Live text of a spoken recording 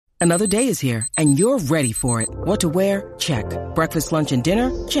Another day is here, and you're ready for it. What to wear? Check. Breakfast, lunch, and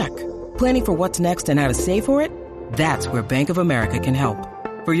dinner? Check. Planning for what's next and how to save for it? That's where Bank of America can help.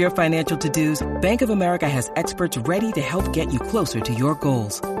 For your financial to-dos, Bank of America has experts ready to help get you closer to your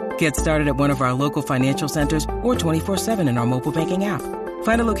goals. Get started at one of our local financial centers or 24/7 in our mobile banking app.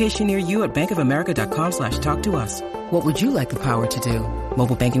 Find a location near you at bankofamerica.com/talktous. What would you like the power to do?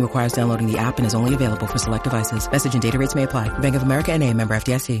 Mobile banking requires downloading the app and is only available for select devices. Message and data rates may apply. Bank of America N.A., member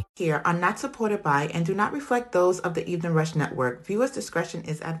FDIC. Here are not supported by and do not reflect those of the Evening Rush Network. Viewers' discretion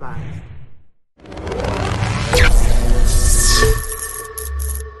is advised.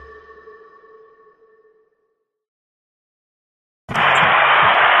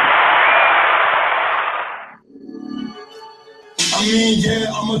 I mean,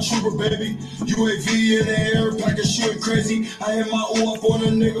 yeah, I'm a trooper, baby. UAV in the air, packing shit crazy. I hit my O up on a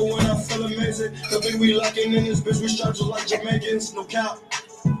nigga when I feel amazing. The thing we locking in this bitch, we strapped just like Jamaicans, no cap.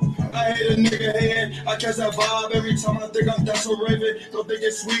 I hate a nigga head, I catch that vibe every time I think I'm that's so raven. Don't think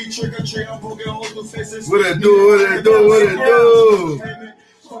it's sweet, trick or treat, I'm poking holes through faces. What it do, what it do, what it do?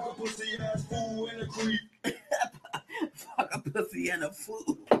 Fuck a pussy ass fool in the creek. Fuck a pussy and a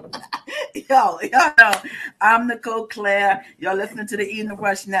fool. Yo, I'm Nicole Claire. Y'all listening to the Evening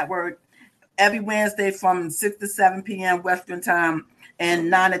Rush Network every Wednesday from 6 to 7 p.m. Western Time and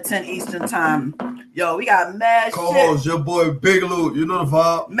 9 to 10 Eastern Time. Yo, we got mad Co-host, your boy Big Lou. You know the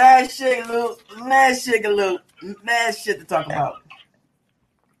vibe. Mad shit to talk about.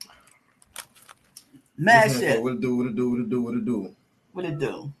 Mad shit. What it do? What it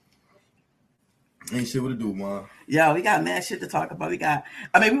do? Ain't shit what it do, man. Yo, we got mad shit to talk about. We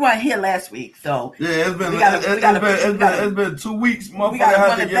weren't here last week, so yeah, it's been 2 weeks. We gotta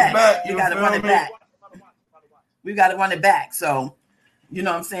run it back. We gotta run it back. So, you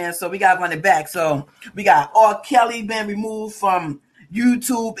know what I'm saying? So we gotta run it back. So we got R. Kelly been removed from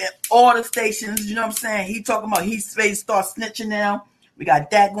YouTube and all the stations. You know what I'm saying? He talking about he's ready to start snitching now. We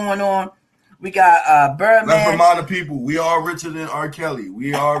got that going on. We got Birdman. Let's remind the people, we are richer than R. Kelly.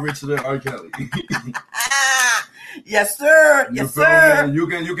 Yes, sir. Yes, sir. Me? You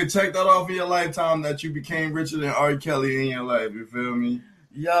can check that off in your lifetime that you became richer than R. Kelly in your life. You feel me?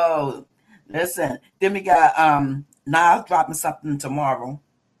 Yo, listen. Then we got Nas dropping something tomorrow.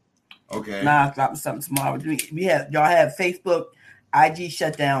 Okay. Nas dropping something tomorrow. Y'all have Facebook, IG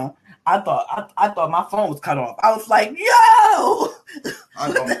shut down. I thought my phone was cut off. I was like, yo.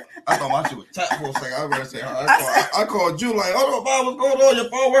 I thought my shit was tapped for a second. I was gonna say, I called you like, hold on, Bob, what's going on? Your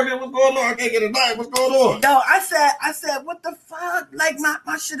phone working? What's going on? I can't get a night. What's going on? Yo, I said, what the fuck? Like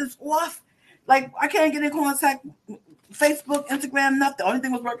my shit is off. Like I can't get in contact. Facebook, Instagram, nothing. The only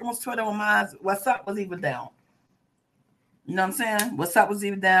thing was working was Twitter on mine. WhatsApp was even down. You know what I'm saying? WhatsApp was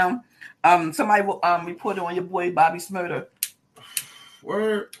even down. Somebody reported on your boy Bobby Smurder.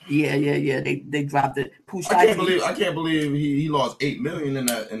 Word. Yeah. They dropped it. I can't believe he lost $8 million in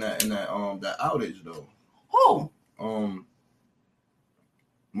that outage though. Who?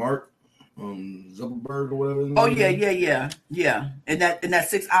 Mark Zuckerberg or whatever. Oh yeah. In that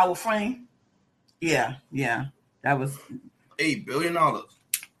 6 hour frame. Yeah. That was $8 billion.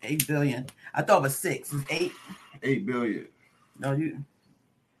 $8 billion. I thought it was 6. It's 8. $8 billion. No,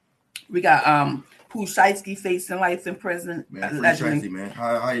 we got Pooh Shiesty facing life in prison. Man, free Shiesty, man.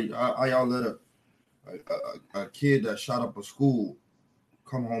 How y'all let a kid that shot up a school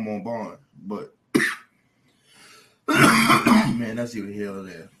come home on bond? But man, that's even hell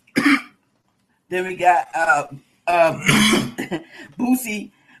there. Then we got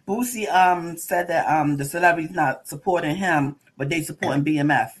Boosie. Boosie said that the celebrities not supporting him, but they supporting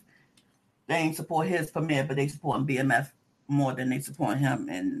BMF. They ain't support his premiere, but they supporting BMF more than they support him.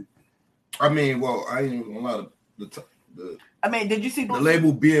 And I mean, well, I ain't even gonna lie. Did you see Boosie? The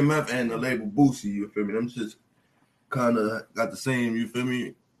label BMF and the label Boosie? You feel me? Them just kind of got the same. You feel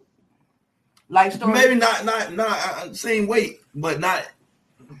me? Life story. Maybe not same weight, but not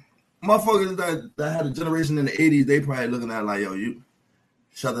motherfuckers that had a generation in the 80s. They probably looking at like, yo, you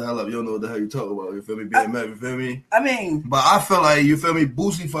shut the hell up. You don't know what the hell you talking about. You feel me? BMF. You feel me? I mean, but I feel like, you feel me?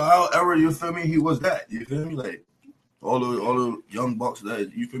 Boosie for our era. You feel me? He was that. You feel me? Like. All the young bucks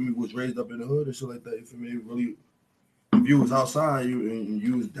that, you feel me, was raised up in the hood and shit like that, you feel me, really, if you was outside and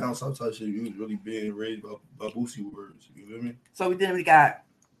you was down south side shit, you was really being raised by Boosie words, you feel me? So we got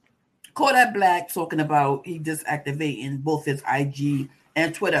Kodak Black talking about he disactivating both his IG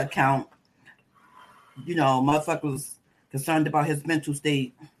and Twitter account. You know, motherfuckers concerned about his mental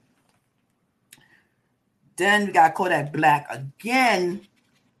state. Then we got Kodak Black again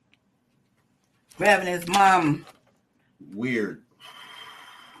grabbing his mom. Weird.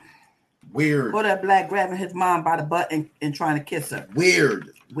 Weird. Or that black grabbing his mom by the butt and trying to kiss her.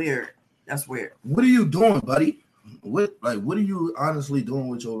 Weird. That's weird. What are you doing, buddy? What are you honestly doing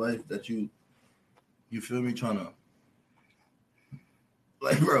with your life that you feel me, trying to,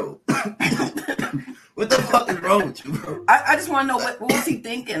 like, bro? What the fuck is wrong with you, bro? I just want to know what was he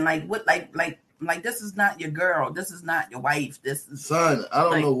thinking? Like, what, like this is not your girl. This is not your wife. This is, son. I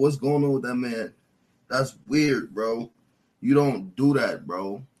don't know what's going on with that man. That's weird, bro. You don't do that,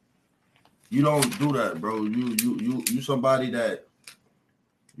 bro. You don't do that, bro. You somebody that,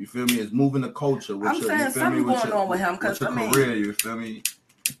 you feel me, is moving the culture. With I'm your, saying you feel something me, going on with him because career, you feel me.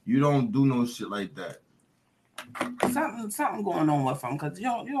 You don't do no shit like that. Something going on with him because you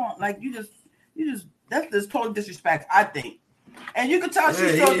don't like you just that's just total disrespect, I think. And you could tell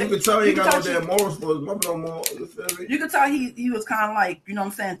you could tell he got no damn morals for his mother no more. You feel me? You could tell he was kind of like, you know what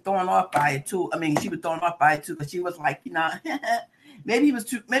I'm saying, thrown off by it too. I mean, she was thrown off by it too because she was like, you know, maybe he was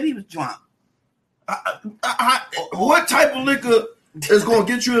drunk. What type of liquor is gonna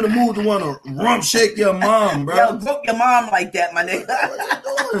get you in the mood to want to rump shake your mom, bro? Yo, broke your mom like that, my nigga. What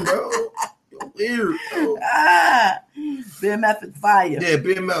you doing, bro? You're weird, bro. Beer method fire. Yeah,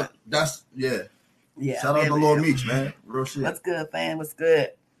 beer method. That's yeah. Shout out to Lord Meech, man. Real shit. What's good, fam? What's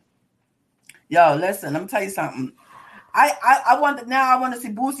good? Yo, listen, let me tell you something. I want to see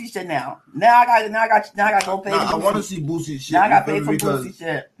Boosie shit now. Now I got to go pay. I want to see Boosie shit. Now I got to pay for Boosie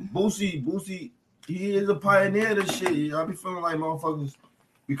shit. Boosie, he is a pioneer of this shit. I be feeling like motherfuckers,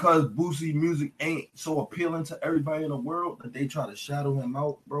 because Boosie music ain't so appealing to everybody in the world that they try to shadow him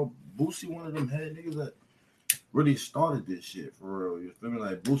out, bro. Boosie one of them head niggas that really started this shit for real. You feel me?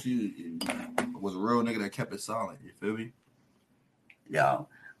 Like Boosie was a real nigga that kept it silent. You feel me? Yo,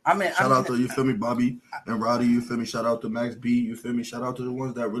 shout out to, you feel me, Bobby and Roddy. You feel me? Shout out to Max B. You feel me? Shout out to the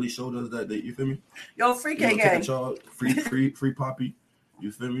ones that really showed us that you feel me? Yo, free K gang, free Poppy.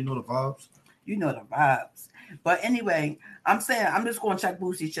 You feel me? You know the vibes. You know the vibes. But anyway, I'm saying I'm just going to check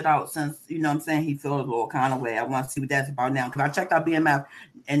Boosie shit out since, you know what I'm saying, he feels a little kind of way. I want to see what that's about now because I checked out BMF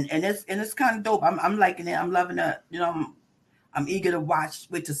and it's kind of dope. I'm liking it. I'm loving it. You know, I'm eager to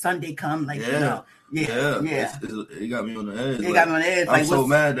wait till Sunday come. Like, you know, yeah. It got me on the edge. It got me on the edge. I'm so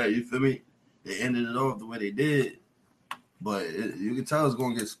mad that, you feel me, they ended it off the way they did. But you can tell it's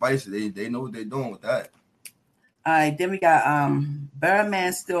going to get spicy. They know what they're doing with that. All right, then we got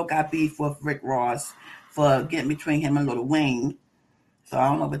Birdman still got beef with Rick Ross for getting between him and Lil Wayne. So I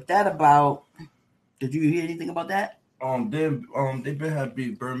don't know what that about. Did you hear anything about that? They been had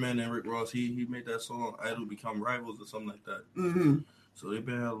beef. Birdman and Rick Ross. He made that song "Idol Become Rivals" or something like that. Mm-hmm. So they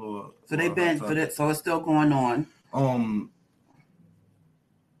been had a little. So they been for that. So it's still going on.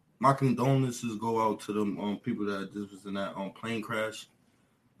 My condolences go out to them people that just was in that plane crash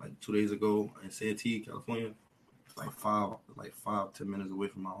like 2 days ago in Santee, California. Like 5-10 minutes away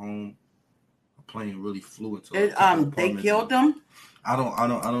from my home. A plane really flew into they killed them? I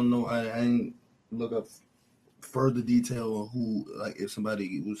don't know. I didn't look up further detail on who, like, if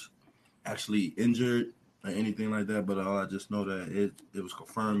somebody was actually injured or anything like that, but I just know that it was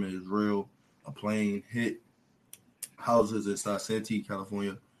confirmed, it was real. A plane hit houses inside Santee,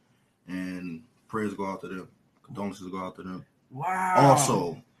 California, and prayers go out to them. Condolences go out to them. Wow.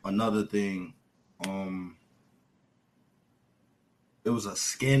 Also, another thing, it was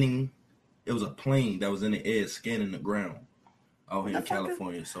a plane that was in the air scanning the ground out here in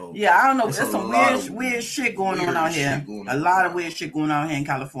California. So yeah, I don't know. There's some weird shit going on out here. A lot of weird shit going on here in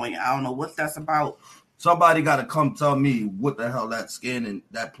California. I don't know what that's about. Somebody got to come tell me what the hell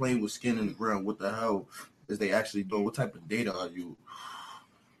that plane was scanning the ground. What the hell is they actually doing? What type of data are you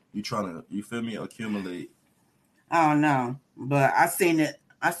trying to, you feel me, accumulate? I don't know, but I seen it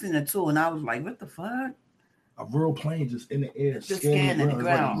too, and I was like, what the fuck? A real plane just in the air, just scanning the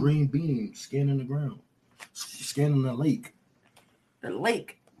ground. Like a green beam scanning the ground, scanning the lake. The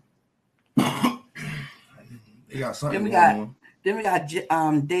lake. They got something going on. Then we got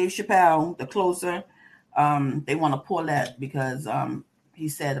Dave Chappelle, the closer. They want to pull that because he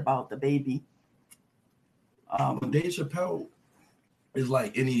said about the baby. But Dave Chappelle is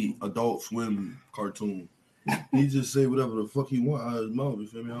like any Adult Swim cartoon. He just say whatever the fuck he want out of his mouth. You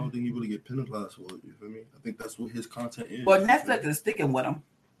feel me? I don't think he really get penalized for it. You feel me? I think that's what his content is. But Netflix is sticking with him.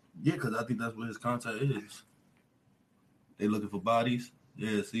 Yeah, because I think that's what his content is. They looking for bodies.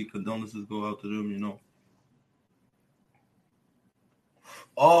 Yeah, see, condolences go out to them, you know.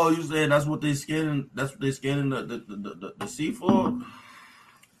 Oh, you saying that's what they scanning? That's what they scanning the sea for?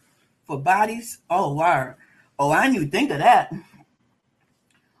 For bodies? Oh, wow. Oh, I didn't even think of that.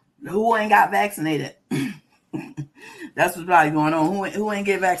 Who ain't got vaccinated? That's what's probably going on. Who ain't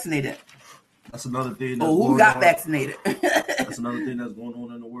get vaccinated? That's another thing. Who got vaccinated? That's another thing that's going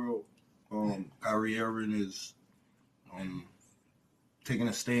on in the world. Kyrie Irving is taking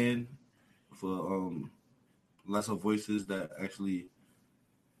a stand for lesser voices that actually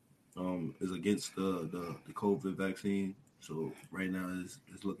is against the COVID vaccine. So right now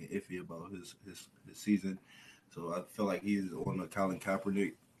it's looking iffy about his season. So I feel like he's on the Colin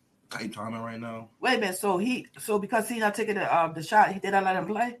Kaepernick type timing right now. Wait a minute. So because he's not taking the shot, did I let him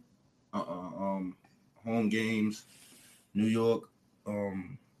play? Home games, New York,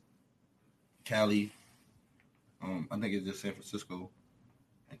 Cali. I think it's just San Francisco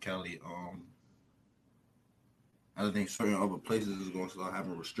and Cali. I think certain other places is going to start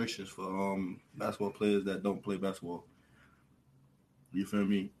having restrictions for basketball players that don't play basketball. You feel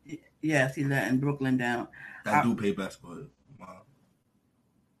me? Yes, he letting Brooklyn down. That do play basketball. Wow.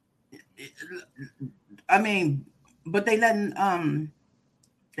 I mean, but they let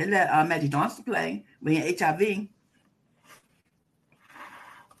Magic Johnson play when he had HIV.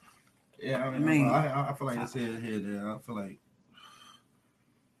 Yeah, I feel like it's here. I feel like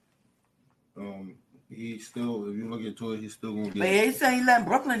he's still, if you look into it, he's still gonna get. But they say he letting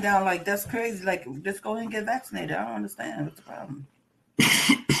Brooklyn down. Like, that's crazy. Like, just go ahead and get vaccinated. I don't understand. What's the problem?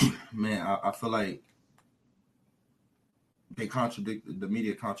 Man, I feel like they the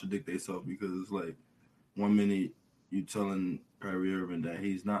media contradict themselves, because it's like 1 minute you telling Kyrie Irving that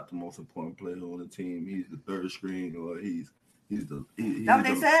he's not the most important player on the team, he's the third string, or he's what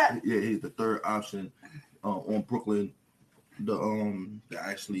they said? Yeah, he's the third option on Brooklyn. The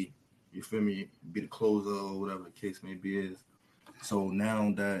actually, you feel me, be the closer or whatever the case may be is. So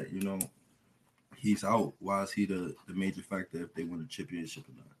now that he's out, why is he the major factor if they win a championship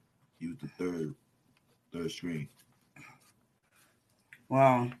or not? He was the third string.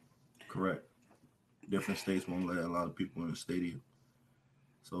 Wow. Correct. Different states won't let a lot of people in the stadium.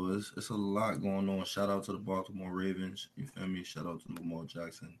 So it's a lot going on. Shout out to the Baltimore Ravens. You feel me? Shout out to Lamar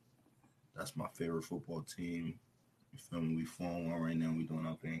Jackson. That's my favorite football team. You feel me? We 4-1 right now. We doing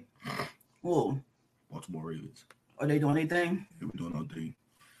our thing. Whoa. Baltimore Ravens. Are they doing anything? Yeah, we doing our thing.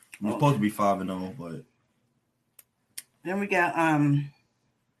 We're supposed to be 5-0, but then we got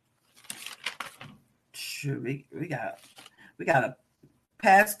we got a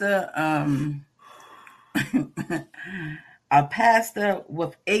pastor a pastor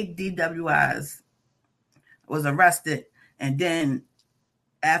with 8 DWIs was arrested, and then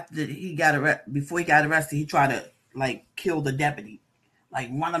after before he got arrested, he tried to like kill the deputy, like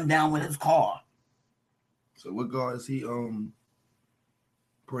run him down with his car. So what God is he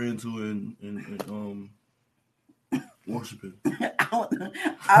praying to and worshiping? I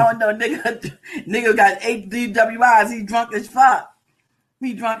don't know, nigga got 8 DWIs. He drunk as fuck.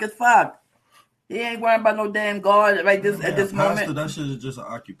 He ain't worrying about no damn God at this pastor, moment. That shit is just an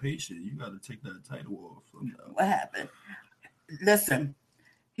occupation. You got to take that title off sometime. What happened? Listen,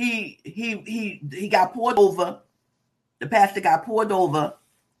 he got pulled over. The pastor got pulled over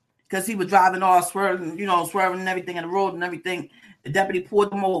because he was driving all swerving and everything in the road and everything. The deputy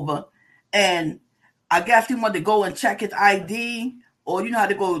pulled him over, and I guess he wanted to go and check his ID, or how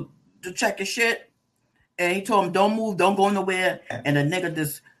to go to check his shit. And he told him, "Don't move, don't go nowhere." And the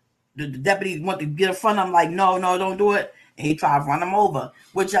nigga the deputy wanted to get in front of him, like, no, don't do it. And he tried to run him over,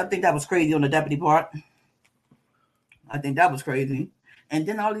 which I think that was crazy on the deputy part. I think that was crazy. And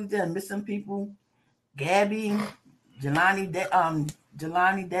then all these missing people, Gabby, Jelani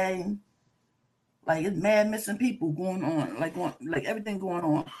Day, like it's mad missing people going on, like everything going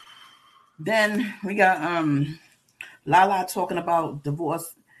on. Then we got Lala talking about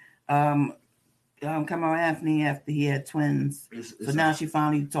divorce. Carmelo Anthony after he had twins. So now she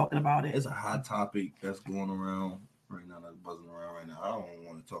finally talking about it. It's a hot topic that's going around right now, that's buzzing around right now. I don't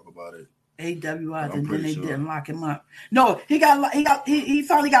want to talk about it. AWI, and then they didn't lock him up. No, he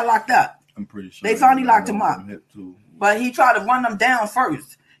finally got locked up. I'm pretty sure they finally locked him up. But he tried to run them down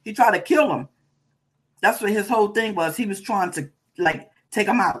first. He tried to kill him. That's what his whole thing was. He was trying to take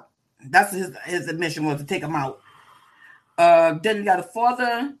him out. That's his admission was, to take him out. Then you got a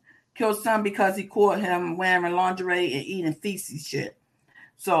father killed son because he caught him wearing lingerie and eating feces shit.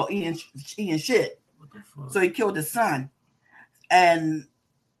 So eating shit. So he killed his son. And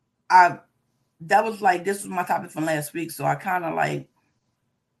this was my topic from last week. So I kind of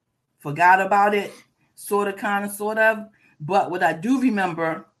forgot about it. Sort of. But what I do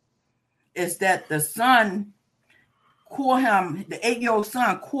remember is that the son caught him, the 8-year-old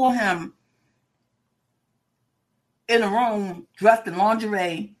son caught him in a room dressed in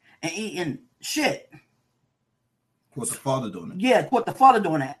lingerie and eating shit. Caught the father doing it? Yeah, caught the father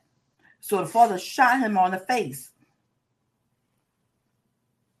doing that. So the father shot him on the face.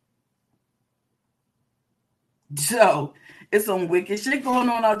 So It's some wicked shit going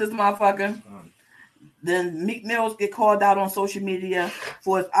on out this motherfucker. Then Meek Mills get called out on social media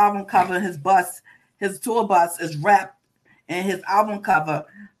for his album cover. His tour bus is wrapped, and his album cover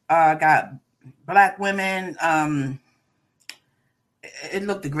got black women. It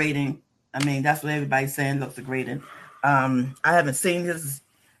looked degrading. I mean, that's what everybody's saying. Looks degrading. I haven't seen his.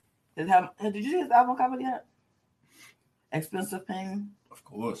 Did you see his album cover yet? Expensive Pain. Of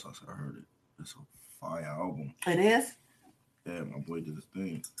course, I heard it. It's a fire album. It is. Yeah, my boy did his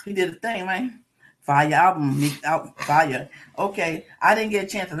thing. He did a thing, right? Fire album, Meek out fire. Okay, I didn't get a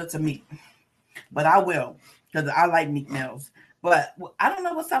chance to listen to Meek, but I will because I like Meek Mills. But I don't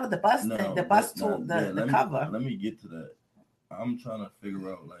know what's up with the bus. The bus tour, the cover. Let me get to that. I'm trying to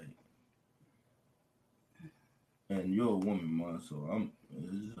figure out and you're a woman, man, so I'm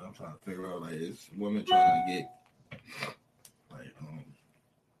trying to figure out it's women trying to get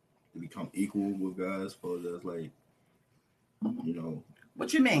to become equal with guys, for that's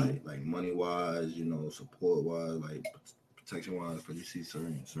What you mean? Like money wise, support wise, protection wise, because you see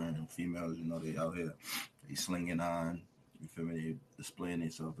certain females, they out here, they slinging on, you feel me, they displaying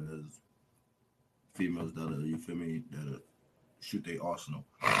themselves as females that are, you feel me, that shoot their arsenal,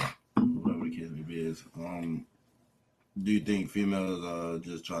 whatever the case may be is. Do you think females are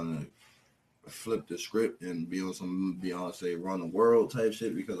just trying to flip the script and be on some Beyonce run the world type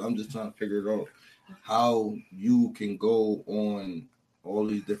shit? Because I'm just trying to figure it out how you can go on all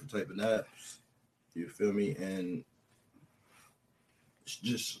these different type of apps, you feel me, and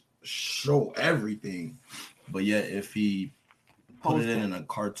just show everything. But yet, if he put it in a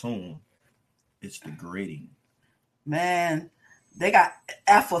cartoon, it's degrading. Man, they got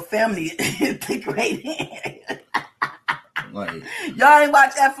Alpha Family degrading. Y'all ain't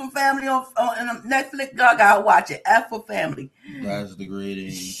watch Alpha Family on Netflix? Y'all gotta watch it. Alpha Family. That's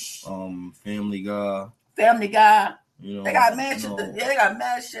degrading. Family Guy. Family Guy. They got mad shit. They got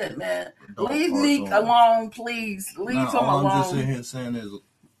mad shit, man. Leave Meek alone, please. Leave him alone. I'm just sitting here saying is,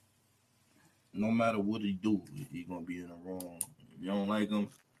 no matter what he do, he gonna be in the wrong. If you don't like him,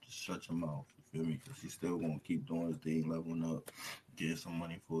 just shut your mouth. You feel me? Because he's still gonna keep doing his thing, leveling up, getting some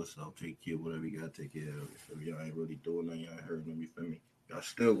money for himself, take care of whatever you gotta take care of. You feel me? Y'all ain't really doing nothing. Y'all ain't hurting him. You feel me? Y'all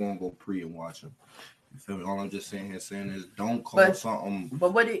still gonna go pre and watch him. You feel me? All I'm just saying is, don't call something.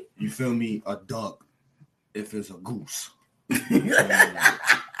 But what it? You feel me? A duck if it's a goose. Motherfucker,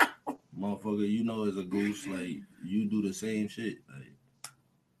 it's a goose. You do the same shit.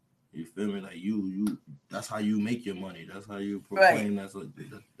 You feel me? You. That's how you make your money. That's how you proclaim. Right.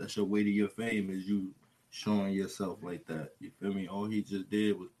 That's your way to your fame, is you showing yourself like that. You feel me? All he just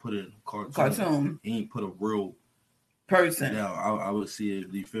did was put it in a cartoon. He ain't put a real person. Now I would see it.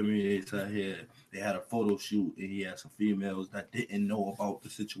 You feel me? They had a photo shoot, and he had some females that didn't know about the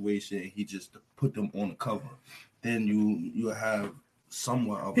situation, and he just put them on the cover. Then you have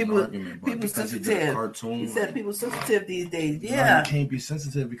somewhat of an argument. But because sensitive. He did a cartoon. He said people sensitive these days. Yeah. You can't be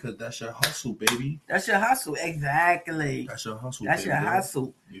sensitive because that's your hustle, baby. That's your hustle. Exactly. That's your hustle, That's baby, your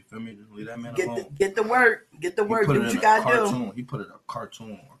hustle. You feel me? Just leave that man alone. Get the word. Do what you gotta do. He put it in a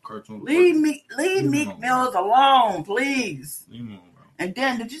cartoon. Leave Meek Mills alone, please. Leave him alone. And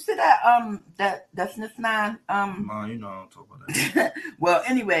then, did you see that that Sniff 9? Mom, I don't talk about that. Well,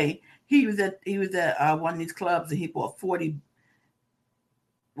 anyway, he was at one of these clubs, and he bought 40.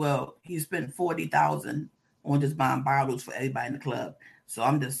 Well, he spent $40,000 on just buying bottles for everybody in the club. So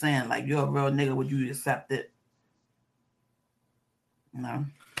I'm just saying, you're a real nigga, would you accept it? No.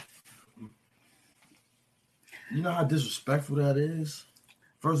 You know how disrespectful that is?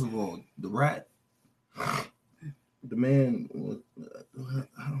 First of all, the rat, the man,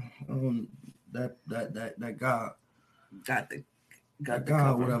 that guy, got the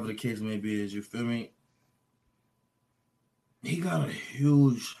guy, whatever the case may be, is, you feel me? He got a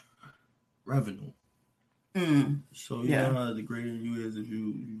huge revenue. So you know how degrading you is if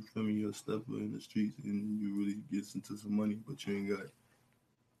you feel me, you're a stepper in the streets and you really gets into some money, but you ain't got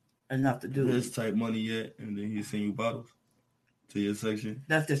enough to do this type money yet, and then he send you bottles to your section.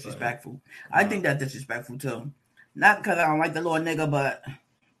 That's disrespectful. I think that's disrespectful too. Not because I don't like the little nigga, but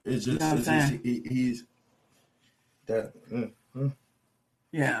it's just, he's that.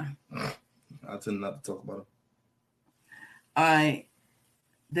 Yeah. I tend not to talk about him. All right.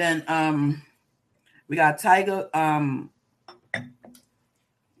 Then we got Tiger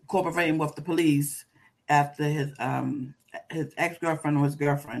cooperating with the police after his ex-girlfriend or his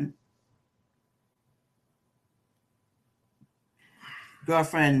girlfriend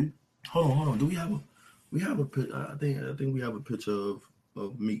Hold on. Do we have a picture? I think we have a picture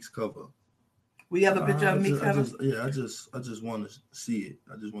of Meek's cover. We have a picture of Meek's cover? I just want to see it.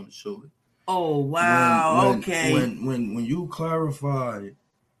 I just want to show it. Oh wow. Okay. When you clarify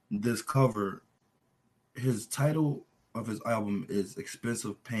this cover, his title of his album is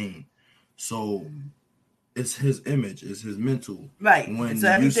Expensive Pain. So it's his image, it's his mental. Right. When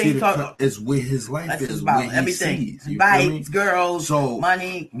so you see it's where his life is, about where he everything. sees. You Bikes, feel me? girls, so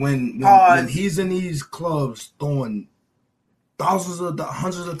money, when he's in these clubs throwing hundreds of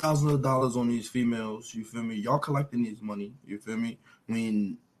thousands of dollars on these females, you feel me? Y'all collecting these money, you feel me?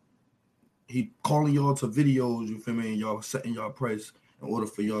 When he calling y'all to videos, you feel me? And y'all setting y'all price in order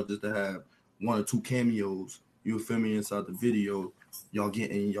for y'all just to have 1 or 2 cameos, you feel me? Inside the video, y'all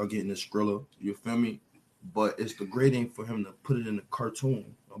getting the Skrilla, you feel me? But it's degrading for him to put it in a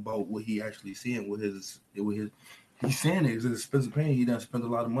cartoon about what he actually seeing with his he's saying it's an expensive pain. He done spent a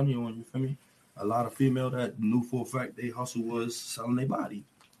lot of money on, you feel me? A lot of female that knew for a fact they hustle was selling their body.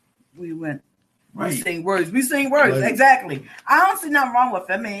 We went. Right. We sing words. Like, exactly. I don't see nothing wrong with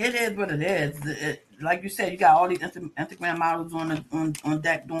it. I mean, it is what it is. Like you said, you got all these Instagram models on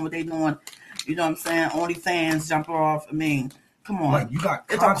deck doing what they doing. You know what I'm saying? OnlyFans jumping off. I mean, come on. Like you got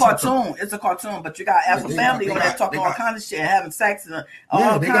it's a cartoon. It's a cartoon, but you got Alpha Family on there talking all kinds of shit, having sex and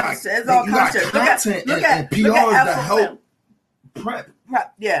all kinds of shit. It's all kinds of shit. Look at PRs that help prep.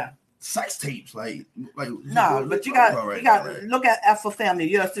 Yeah. Sex tapes, like no, but you got look at Alpha Family.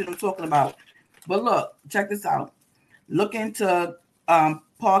 You'll see what I'm talking about. But look, check this out. Look into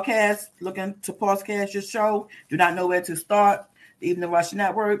podcast your show. Do not know where to start. The Evening Rush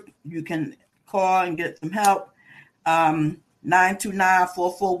Network. You can call and get some help.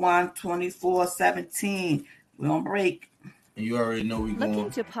 929-441-2417. We're on break. And you already know we going.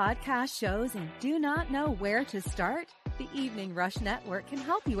 Looking to podcast shows and do not know where to start? The Evening Rush Network can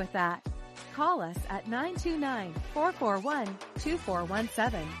help you with that. Call us at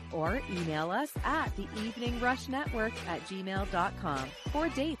 929-441-2417 or email us at theeveningrushnetwork@gmail.com for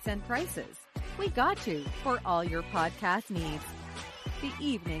dates and prices. We got you for all your podcast needs. The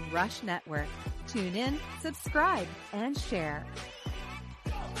Evening Rush Network. Tune in, subscribe, and share.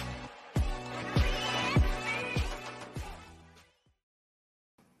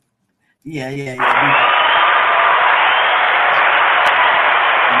 Yeah. Yeah,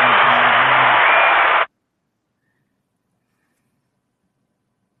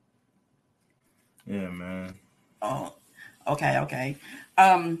 man. Oh, okay.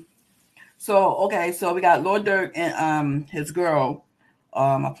 So we got Lord Durk and his girl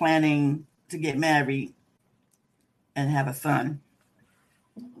are planning to get married and have a son.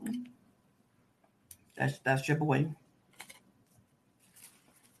 That's your boy.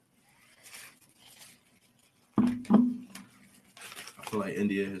 I feel like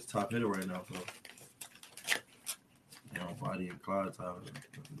India is top hitter right now, so Bonnie and Clyde have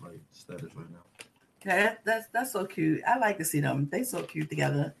like status right now. Yeah, that's so cute. I like to see them. They so cute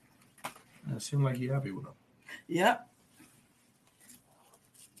together. It seems like he happy with them. Yep.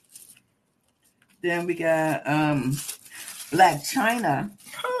 Then we got Black China.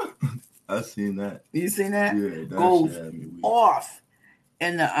 I seen that. You seen that? Yeah, that goes off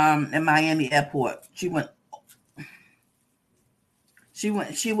in the in Miami airport. She went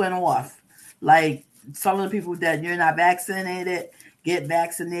off. Like some of the people that you're not vaccinated, get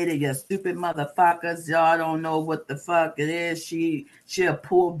vaccinated, you stupid motherfuckers. Y'all don't know what the fuck it is. She a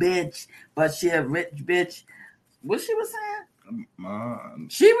poor bitch, but she a rich bitch. What she was saying?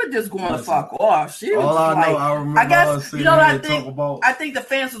 She was just going to fuck off. She was I guess you know what I think. I think the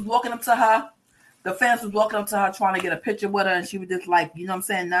fans was walking up to her. The fans was walking up to her trying to get a picture with her, and she was just like, you know what I'm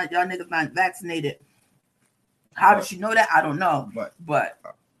saying? Now y'all niggas not vaccinated. How did she know that? I don't know. But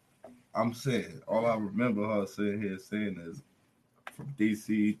I'm saying all I remember her saying is from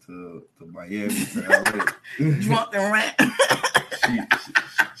DC to Miami to LA. Drunk and rant.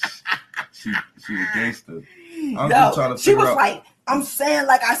 She a gangster. I'm just trying to she was out. Like, I'm saying,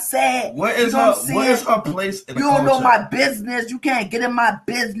 like I said, what is her place in the You don't know culture? my business. You can't get in my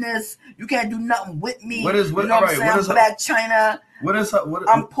business. You can't do nothing with me. What is you know what I'm saying? I'm Black China. What is her?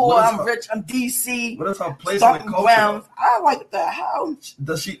 I'm poor. I'm rich. I'm DC. What is her place in the culture? Grounds. I like the house.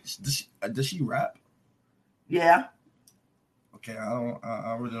 Does she rap? Yeah. Okay,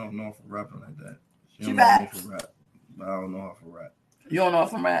 I really don't know if I'm rapping like that. She raps. Rap, but I don't know how to rap. You don't know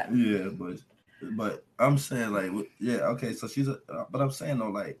if I'm rap? Yeah, but I'm saying like, yeah, okay. So she's but I'm saying though,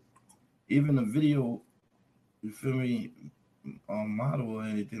 like, even the video, you feel me, model or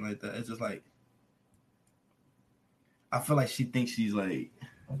anything like that. It's just like, I feel like she thinks she's like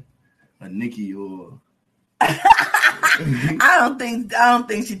a Nicki or. I don't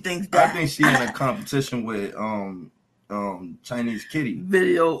think she thinks that. I think she's in a competition with Chinese Kitty.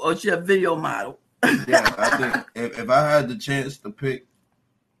 Video, or she a video model. Yeah, I think if I had the chance to pick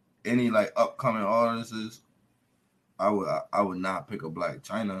any like upcoming artists, I would not pick a Black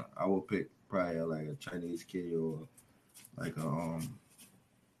China. I would pick probably like a Chinese kid or like a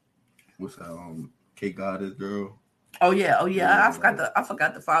what's that K Goddess girl. Oh yeah. I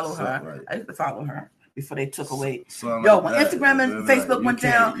forgot to follow her. Right. I used to follow her before they took away. When Instagram and Facebook like, went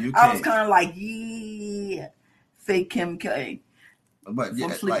down, I was kind of like, yeah, fake Kim K. But yeah,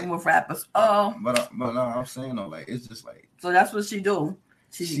 from sleeping like, with rappers. But no, I'm saying though, like it's just like. So that's what she do.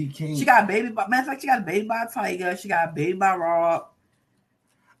 She got a baby by, matter of fact, she got a baby by Tiger. She got a baby by Rob.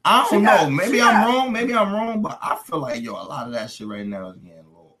 I don't know. Maybe I'm wrong, but I feel like, a lot of that shit right now is getting a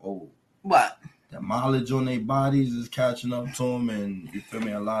little old. What? The mileage on their bodies is catching up to them, and you feel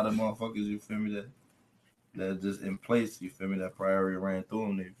me? A lot of motherfuckers, you feel me, that just in place, you feel me? That priority ran through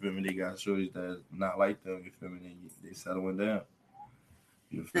them. You feel me? They got shorties that not like them, you feel me? They settling down.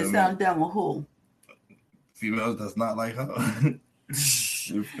 You feel me? They settling down with who? Females that's not like her.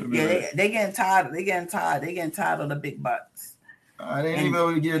 You feel me? Yeah, they getting tired. They getting tired of the big butts. I didn't even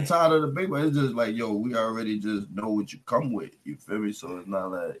really get tired of the big butts. It's just like, we already just know what you come with. You feel me? So it's not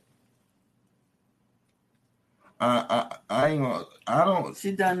like I don't.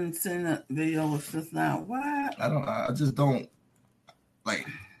 She done seen a video with this now. What? I just don't like.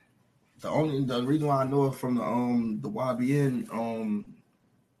 The reason why I know it from the YBN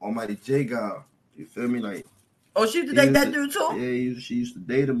Almighty J guy. You feel me? Like. Oh, she used to date that dude too? Yeah, she used to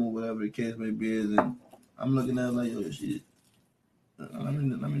date him or whatever the case may be. And I'm looking at her like, shit. Let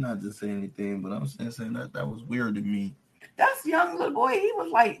me not just say anything, but I'm saying that was weird to me. That's young little boy. He was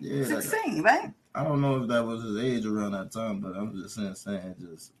like 16, right? I don't know if that was his age around that time, but I'm just saying it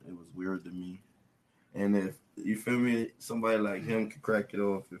was weird to me. And if you feel me, somebody like him could crack it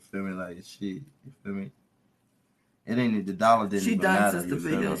off. You feel me, like shit. You feel me? It ain't the dollar didn't even matter. Since the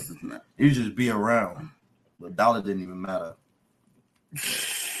videos. You just be around. The dollar didn't even matter.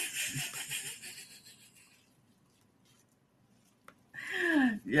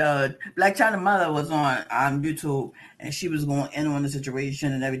 Black China Mother was on YouTube, and she was going in on the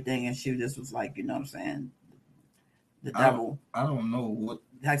situation and everything, and she just was like, you know what I'm saying? The devil. I don't know what.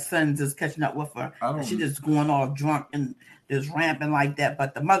 Her son just catching up with her. She just going all drunk and just ramping like that,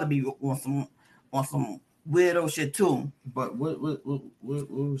 but the mother be on some weirdo shit too. But what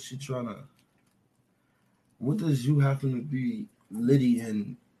was she trying to? What does you happen to be Liddy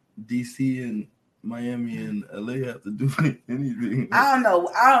in DC and Miami and LA have to do with anything? I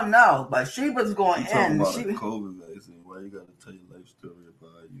don't know. But she was going in. About COVID vaccine. Why you gotta tell your life story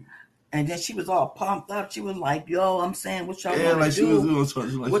about you? And then she was all pumped up. She was like, "Yo, I'm saying, what y'all want like to do?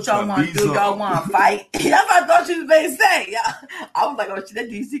 What y'all want to do? Y'all want to fight?" That's what I thought she was going to say. Yeah. I was like, "Oh, that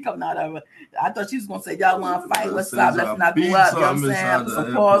DC coming out of it." I thought she was going to say, "Y'all want to fight? What's up? Let's not go up." You know what I'm saying?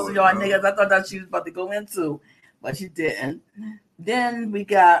 Some pause for y'all niggas. I thought that she was about to go into, but she didn't. Then we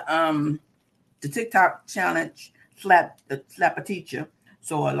got the TikTok challenge, slap a teacher.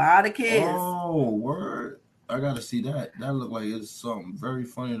 So a lot of kids. Oh, word. I gotta see that. That look like it's something very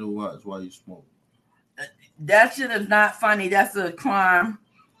funny to watch while you smoke. That shit is not funny. That's a crime.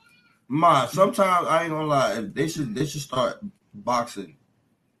 Ma, sometimes I ain't gonna lie. They should start boxing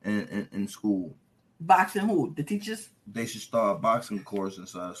in school. Boxing who? The teachers? They should start a boxing course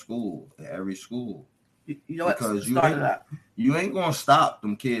inside school at every school. You know what? Because you ain't gonna stop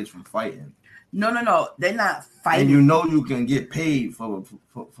them kids from fighting. No. They're not fighting. And you know you can get paid for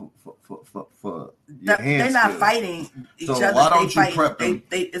your hands. They're not fighting each other. Why don't you prep them?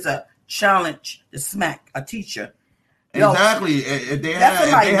 It's a challenge to smack a teacher. Exactly. If they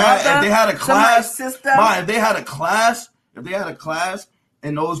had a class, if they had a class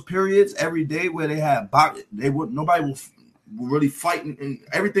in those periods every day where they had nobody will really fighting, and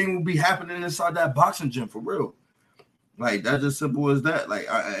everything will be happening inside that boxing gym for real. Like, that's as simple as that. Like,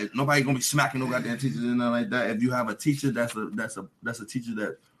 nobody gonna be smacking no goddamn teachers and nothing like that. If you have a teacher that's a teacher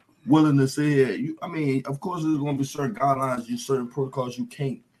that's willing to say, I mean, of course there's gonna be certain guidelines, certain protocols you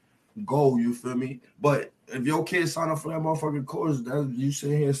can't go. You feel me? But if your kid sign up for that motherfucking course, that you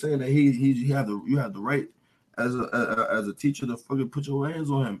sitting here saying that you have the right as a teacher to fucking put your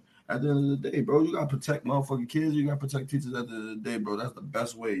hands on him. At the end of the day, bro, you gotta protect motherfucking kids. You gotta protect teachers at the end of the day, bro. That's the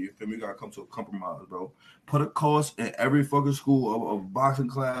best way. You feel me? You gotta come to a compromise, bro. Put a course in every fucking school of boxing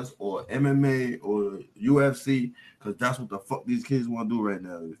class or MMA or UFC, because that's what the fuck these kids want to do right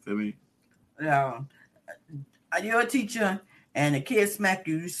now. You feel me? Yeah. You're a teacher and the kid smack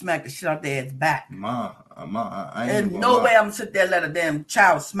you smack the shit out their ass back. There's no way I'm gonna sit there and let a damn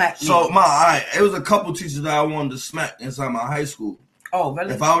child smack me. So, it was a couple teachers that I wanted to smack inside my high school. Oh,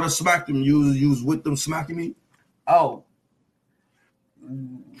 really? If I would have smacked them, you was with them smacking me? Oh.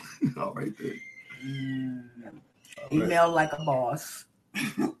 All right, then. Email like a boss.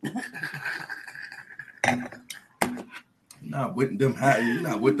 Not with them, you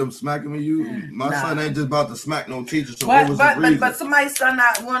not with them smacking me. My son ain't just about to smack no teacher. So but somebody's son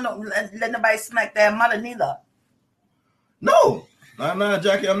not want to let nobody smack their mother neither. No, I'm not,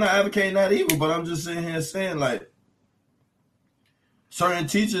 Jackie. I'm not advocating that either. But I'm just sitting here saying like certain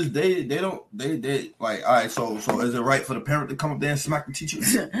teachers, they like, all right. So is it right for the parent to come up there and smack the teacher?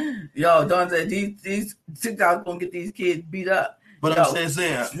 Yo, don't say these TikToks gonna get these kids beat up. But yo, I'm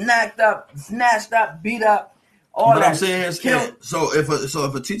saying snatched up, beat up. All but that. I'm saying, so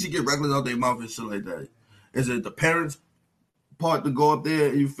if a teacher get reckless out their mouth and shit like that, is it the parents' part to go up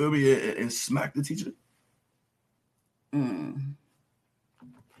there, you feel me, and smack the teacher? I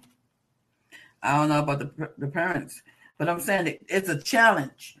don't know about the parents, but I'm saying it's a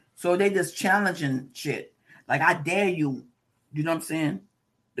challenge. So they just challenging shit. Like, I dare you, you know what I'm saying,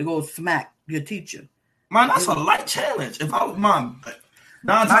 to go smack your teacher. Man, that's a light challenge. If I was mom,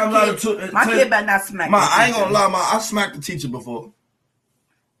 9 times out of 10, my kid better not smack. I ain't gonna lie, I smacked the teacher before.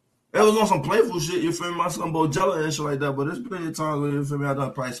 It was on some playful shit, you feel me? My son Bojella and shit like that, but there's plenty of times where, you feel me, I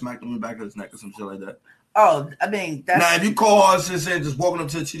done probably smacked him in the back of his neck or some shit like that. Oh, I mean, that's... Now, if you call her and say just walking up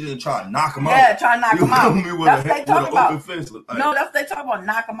to the teacher and try to knock him out. Yeah, try to knock him out. That's what they talk about. Fist, like, no, that's what they talk about,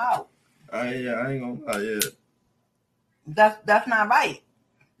 knock him out. Yeah, I ain't gonna lie, yeah. That's not right.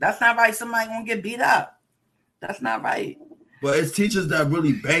 That's not right. Somebody gonna get beat up. That's not right. But it's teachers that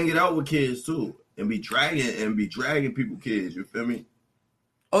really bang it out with kids too, and be dragging people kids. You feel me?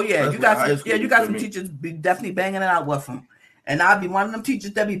 Oh yeah, you got some teachers be definitely banging it out with them, and I'll be one of them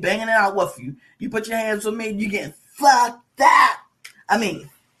teachers that be banging it out with you. You put your hands on me, you getting fucked up. I mean,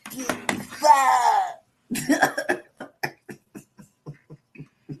 fucked.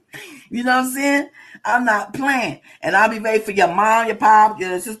 You know what I'm saying? I'm not playing, and I'll be ready for your mom, your pop,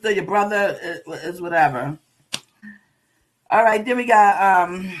 your sister, your brother, it's whatever. All right, then we got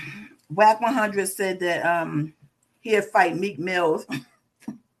Whack 100 said that he'll fight Meek Mills.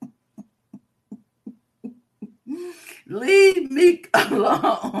 Leave Meek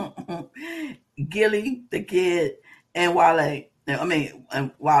alone. Gilly, the kid, and Wale.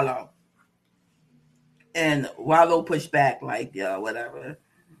 And Wallow. And Wallow pushed back like, yo, whatever.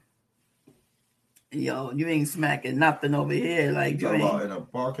 Yo, you ain't smacking nothing over here. Like, you ain't in a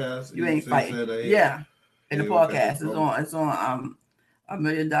podcast. You ain't fighting. Yeah. In the podcast. It's on $1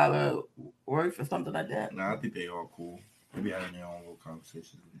 million worth or something like that. Nah, I think they all cool. They be having their own little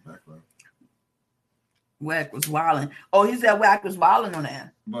conversations in the background. Wack was wilding. Oh, he said Wack was wilding on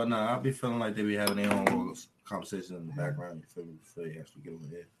that. But nah, I be feeling like they be having their own little conversations in the background. You feel me? Before they actually get over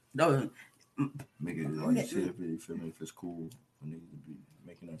there. No. Make it like shit if you feel me, if it's cool for niggas to be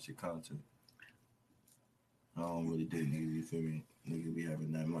making that shit content. I don't really dig niggas, you feel me? Niggas be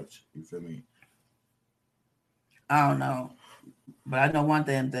having that much, you feel me? I don't know. But I know one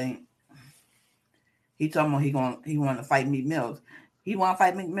damn thing. He told me he want to fight Meek Mills. He want to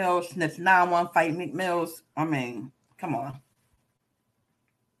fight Meek Mills. Sniff 9 want to fight Meek Mills. I mean, come on.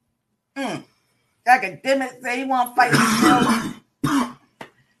 Academic say he want to fight Meek Mills.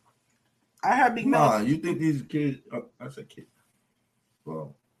 I heard Meek Mills. Nah, you think these kids? I said kid.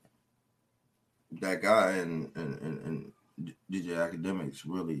 Well, that guy and DJ Academics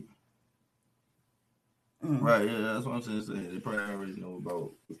really. Right, yeah, that's what I'm saying. They probably already know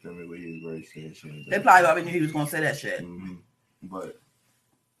about where he was raised and shit like that. They probably already knew he was gonna say that shit. Mm-hmm. But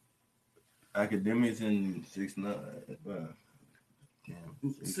Academics and 6ix9ine,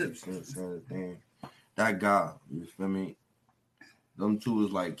 damn, that guy, you feel me? Them two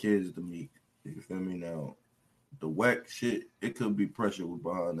is like kids to me. You feel me? Now, the whack shit, it could be pressure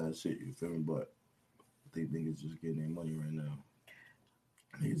behind that shit. You feel me? But I think niggas just getting their money right now.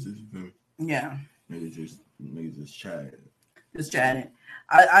 Niggas just, you feel me? Yeah. Niggas just chatting. Just chatting.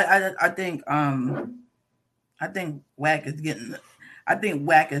 I think Wack is getting. I think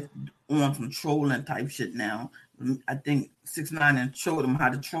Wack is on some trolling type shit now. I think 6ix9ine showed him how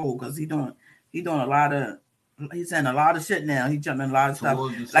to troll because he's saying a lot of shit now. He's jumping a lot of stuff.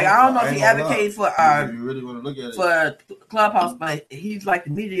 Like, I don't know if he advocated for you really want to look at for Clubhouse, but he's like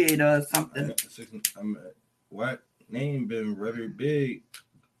the mediator or something. Wack name been very big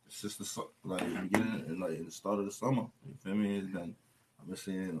since the beginning and in the start of the summer. You feel me? I've been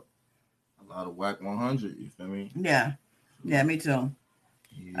seeing a lot of Wack 100. You feel me? Yeah, me too.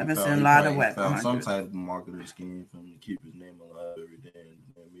 I've been seeing a lot of Wack 100. Some type of marketing scheme for him to keep his name alive every day in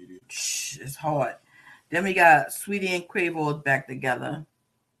the media. It's hard. Then we got Sweetie and Quavo back together.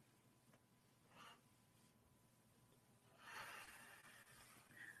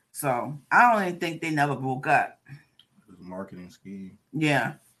 So I don't even think they never broke up. It was a marketing scheme.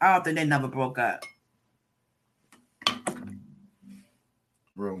 Yeah, I don't think they never broke up.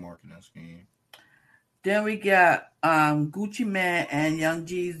 Real marketing scheme. Then we got Gucci Mane and Young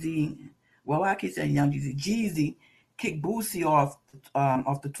Jeezy. Well, I keep saying Young Jeezy. Jeezy kicked Boosie off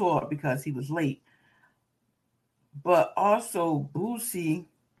the tour because he was late. But also Boosie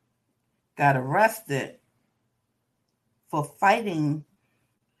got arrested for fighting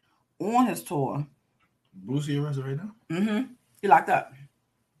on his tour. Boosie arrested right now? Mm-hmm. He locked up.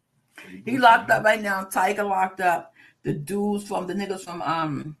 He locked up right now. Tiger locked up. The dudes from the niggas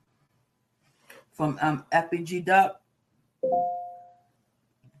from FBG Duck,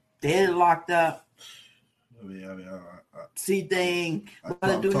 they locked up. C thing. What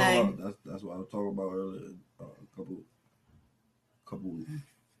to do name? That's what I was talking about earlier. A couple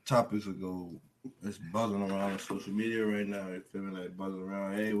topics ago. It's buzzing around on social media right now. It feeling like buzzing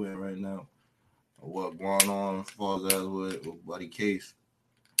around everywhere right now. What going on as far as with Buddy Case?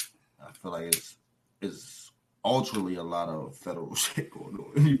 I feel like it's ultimately a lot of federal shit going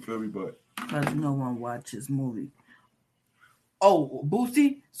on. You feel me? But because no one watches movie. Oh,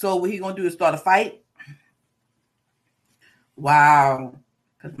 Boosie. So what he gonna do is start a fight? Wow.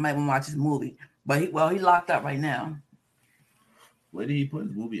 Because might want to watch his movie. But he locked up right now. Where did he put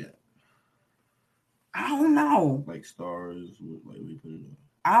his movie at? I don't know. Like Stars, like we put it in.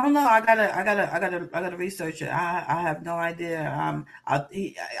 I don't know. I gotta research it. I have no idea.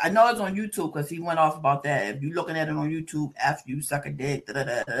 I know it's on YouTube because he went off about that. If you're looking at it on YouTube after you suck a dick,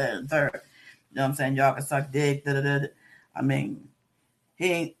 third, you know what I'm saying? Y'all can suck dick, I mean,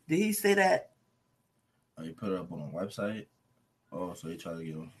 did he say that? Oh, he put it up on a website. Oh, so he tried to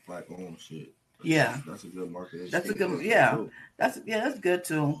get on black owned shit. Yeah, that's a good market. That's a good, yeah. That's good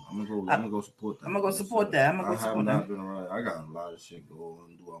too. I'm gonna go support that. I'm gonna go support that. I have not been around. I got a lot of shit going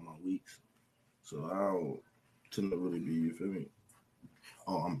on throughout my weeks, so I don't tend to really be. You feel me?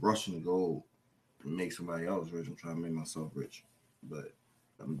 Oh, I'm rushing to go make somebody else rich. I'm trying to make myself rich, but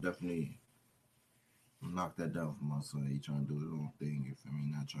I'm definitely knock that down for my son. He trying to do his own thing. You feel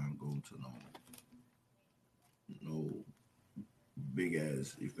me? Not trying to go into no big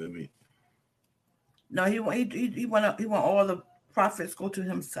ass. You feel me? No, he want all the profits go to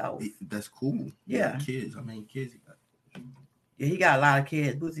himself. That's cool. Yeah. Kids. How many kids he got? Yeah, he got a lot of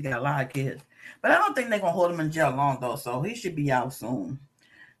kids. Boosie got a lot of kids. But I don't think they're gonna hold him in jail long though, so he should be out soon.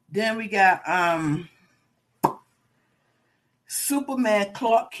 Then we got Superman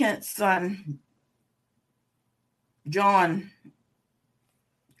Clark Kent's son, John,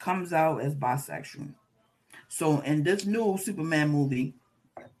 comes out as bisexual. So in this new Superman movie,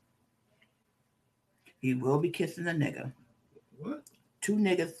 he will be kissing a nigga. What? 2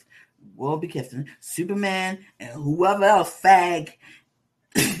 niggas will be kissing. Superman and whoever else, fag,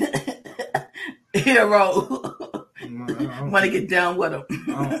 hero, want to get down with him.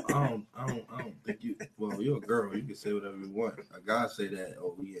 I don't think you. Well, you're a girl. You can say whatever you want. A guy say that.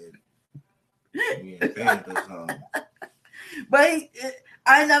 Oh, we ain't banned or something. But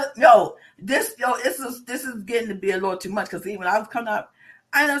I know. This is getting to be a little too much because even when I was coming up,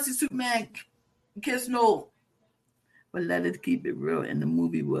 I don't see Superman kiss no, but let it keep it real. And the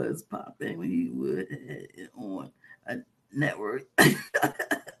movie was popping when he would on a network. I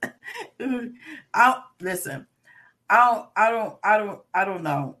don't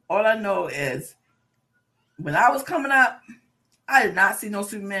know. All I know is when I was coming up, I did not see no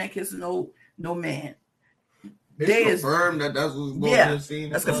Superman kissing no man. It's confirmed that's what's going to be seen.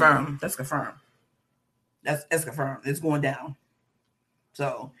 That's confirmed. That's confirmed. That's confirmed. It's going down.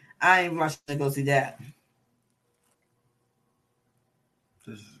 So I ain't rushing to go see that.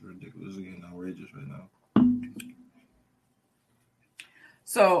 This is ridiculous. This is getting outrageous right now.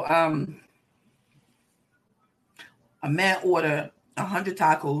 So a man ordered 100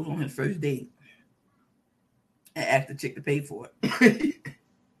 tacos on his first date and asked the chick to pay for it.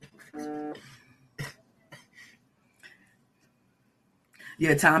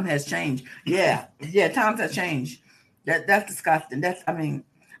 Yeah, time has changed. Yeah, times have changed. That's disgusting.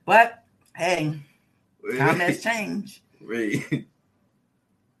 But hey, time has changed. Wait. The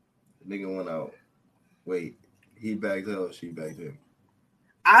nigga went out. Wait, he bagged her or she bagged him?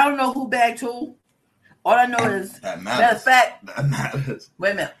 I don't know who bagged who. All I know is that matters. Matter of fact, that matters.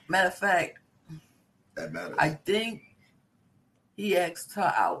 Wait a minute. Matter of fact, that matters. I think he asked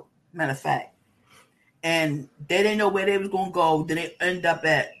her out. Matter of fact. And they didn't know where they was gonna go. Then they end up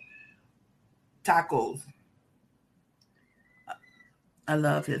at tacos. I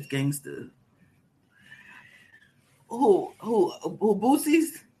love his gangster. Who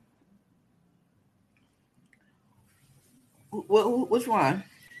Boosie's? Which one?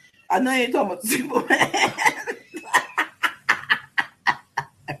 I know you ain't talking about Superman.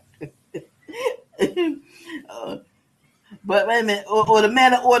 But wait a minute, or the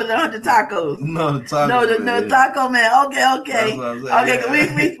man that ordered 100 tacos. No, the taco. No, taco man. Okay. That's what I'm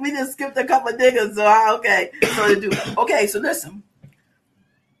saying, Okay, we just skipped a couple of niggas. So okay. So they do. Okay, so listen.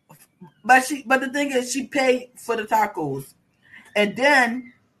 But the thing is, she paid for the tacos, and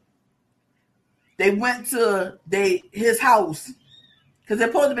then they went to his house because they're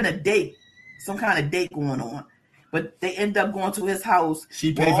supposed to have been a date, some kind of date going on. But they end up going to his house.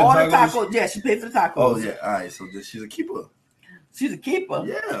 She paid for all the the tacos. Yeah, she paid for the tacos. Oh yeah, all right. So she's a keeper. She's a keeper.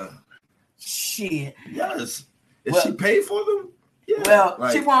 Yeah. Shit. Yes. If she paid for them. Yeah. Well,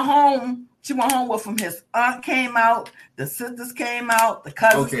 like, she went home. She went home with from his aunt came out, the sisters came out, the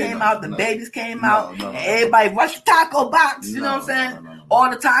cousins came out, the babies came out, and everybody rushed the taco box. You know what I'm saying? No. All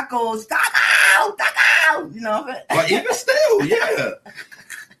the tacos, taco. You know what I'm saying? But even still, yeah.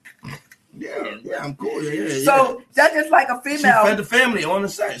 Yeah, I'm cool. Yeah. So that's just like a female. She fed the family on the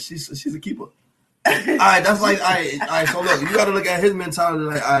side. She's a keeper. All right, that's like, all right. So look, you got to look at his mentality.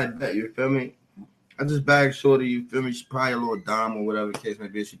 Like, I bet you feel me. I just bagged Shorty. You feel me? She's probably a little dumb or whatever the case may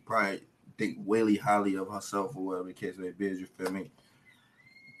be. She probably think really highly of herself or whatever the case may be. You feel me?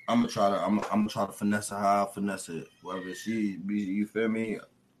 I'm gonna try to finesse her. How I finesse it. Whether she be, you feel me?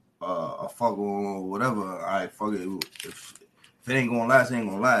 A fuck or whatever. All right, fuck it. If it ain't gonna last, it ain't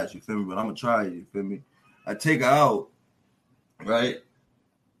gonna last. You feel me? But I'm gonna try it. You feel me? I take her out, right?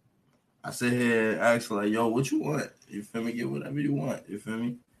 I sit here and ask her, like, yo, what you want? You feel me? Get whatever you want. You feel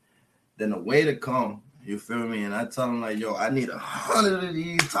me? Then the waiter come, you feel me? And I tell him, like, yo, I need 100 of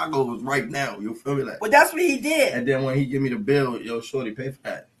these tacos right now. You feel me? Like, well, that's what he did. And then when he give me the bill, yo, Shorty, pay for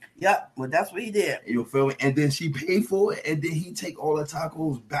that. Yep, well, that's what he did. You feel me? And then she paid for it, and then he take all the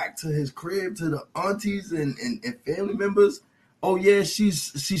tacos back to his crib, to the aunties and family members. Oh, yeah,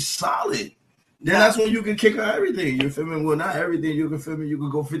 she's solid. Then that's when you can kick her everything. You feel me? Well, not everything. You can feel me. You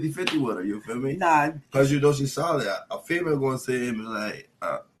can go 50-50 with her. You feel me? Nah. Because you know she's solid. A female going to say him like,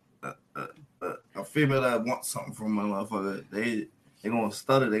 a female that wants something from a motherfucker, they going to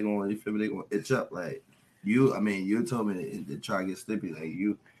stutter. They going to, you feel me? They going to itch up. Like, you told me to try to get slippy.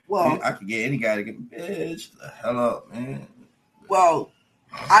 Like, I could get any guy to get, bitch, the hell up, man. Well,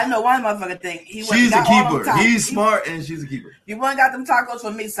 I know one motherfucker thing. She's a keeper. He's smart and she's a keeper. You went and got them tacos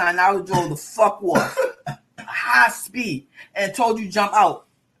for me, son. I would drove the fuck off. High speed. And told you jump out.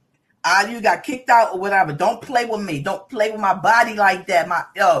 You got kicked out or whatever. Don't play with me. Don't play with my body like that.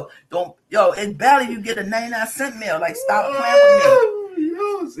 It's barely you get a 99-cent meal. Like, stop playing with me.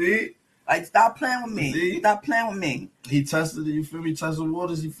 Yo, see? Like, stop playing with me. See? Stop playing with me. He tested it, you feel me? Tested the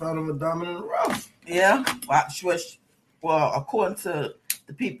waters. He found him a diamond in the rough. Yeah. Well, according to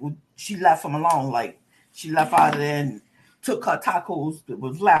the people, she left him alone. Like, she left out of there and took her tacos that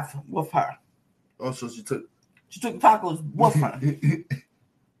was left with her. Oh, so she took the tacos with her.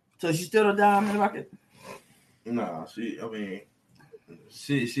 So she still a dime in the bucket? Nah, she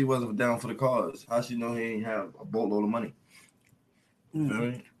wasn't down for the cause. How she know he ain't have a boatload of money?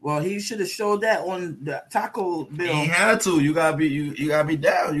 Mm. Well, he should have showed that on the taco bill. He had to. You gotta be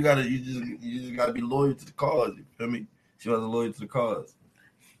down. You just gotta be loyal to the cause. You feel me? She wasn't loyal to the cause.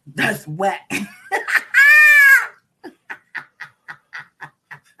 That's whack.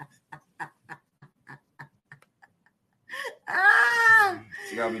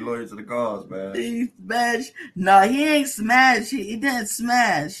 You gotta be loyal to the cause, man. He smashed. No, he ain't smashed. He didn't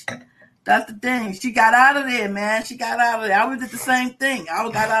smash. That's the thing. She got out of there, man. She got out of there. I would did the same thing. I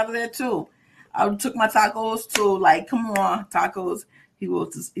got out of there too. I took my tacos too. Like, come on, tacos. He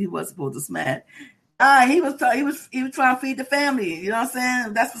was supposed to smash. He was trying to feed the family. You know what I'm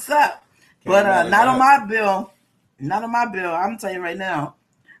saying? That's what's up. But not on my bill. Not on my bill. I'm gonna tell you right now.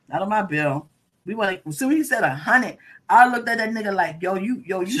 Not on my bill. We want. As soon as he said 100, I looked at that nigga like, yo, you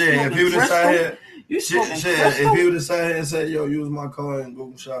shit, if he would have sat here, if he would have sat here and said, yo, use my car and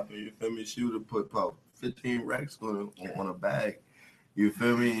go shopping, you feel me? She would have put about 15 racks on a bag. You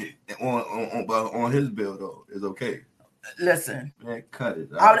feel me? On his bill though, it's okay. Listen, man, cut it.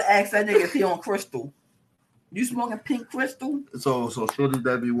 I would have asked that nigga if he on crystal. You smoking pink crystal? So shorty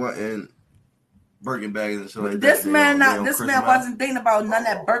that be wanting Birkin bags and shit like this that. This man wasn't thinking about none of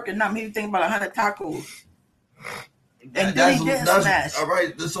that Birkin. Nothing. He was thinking about 100 tacos. And then he didn't smash. All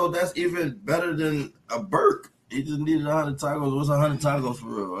right, so that's even better than a Burke. He just needed 100 tacos. What's 100 tacos for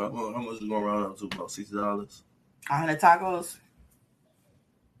real? How much is going around up to? About $60. 100 tacos.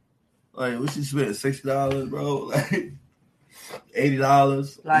 Like, what she spent? $60, bro. Like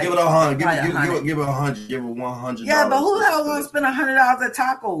 $80. Like, give it 100. Give it 100. Give it $100. Yeah, but who the hell want to spend $100 at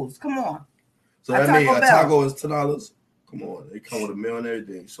tacos? Come on. So that means a taco is $10. Come on, they come with a meal and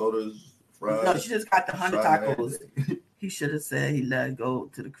everything. Sodas, fries. No, she just got the 100 tacos. He should have said he let her go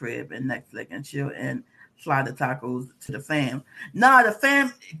to the crib and Netflix and chill and fly the tacos to the fam. Nah, the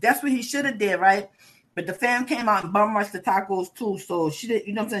fam, that's what he should have did, right? But the fam came out and bum rushed the tacos too. So she did,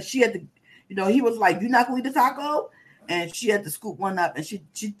 you know what I'm saying? She had to, you know, he was like, "You not gonna eat the taco?" And she had to scoop one up, and she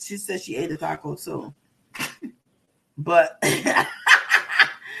said she ate the taco too. But I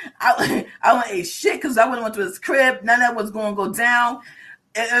wouldn't eat shit because I went to his crib. None of that was going to go down.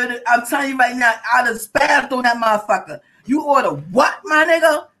 And I'm telling you right now, I'd have spazzed on that motherfucker. You order what, my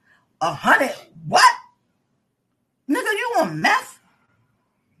nigga? 100 what? Nigga, you want meth?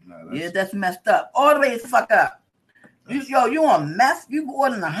 Nah, yeah, that's messed up. All the way the fuck up. You want meth? You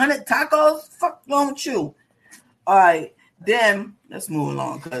ordering 100 tacos? Fuck wrong with you? All right, then let's move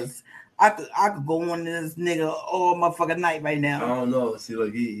along because I could go on this nigga all motherfucking night right now. I don't know. See,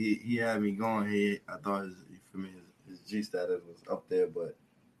 like he had me going here. I thought his G status was up there, but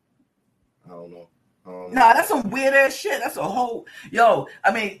I don't know. Nah, that's some weird ass shit. That's a whole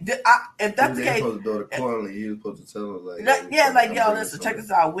I mean, if that's the case, supposed to do it accordingly. He was supposed to tell us listen, check this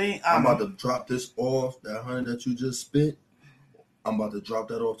out. I'm about to drop this off. That 100 that you just spent, I'm about to drop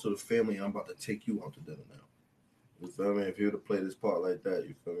that off to the family. And I'm about to take you out to dinner now. You feel me? If you were to play this part like that,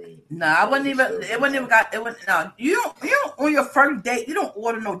 you feel me? Nah, I wouldn't even. It wouldn't even got. It wouldn't. No, you don't on your first date. You don't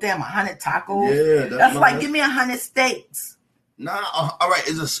order no damn 100 tacos. Yeah, that's like give me 100 steaks. Nah, all right.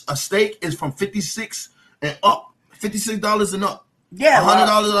 Is a steak is from $56 and up, $56 and up. Yeah, $100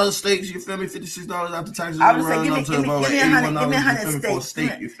 out of steaks. You feel me? $56 after taxes. I would say give me 100 steaks.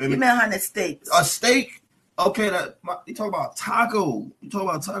 Steak, you feel me? Give me 100 steaks. A steak. Okay, you talk about taco. So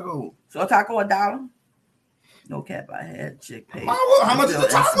a taco $1. No cap, I had chick pay. How much is the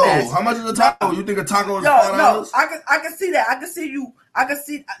taco? How much is the taco? You think a taco is $5? No, I can see that. I can see you. I can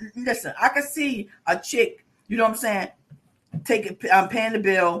see. Listen, I can see a chick. You know what I'm saying? I'm paying the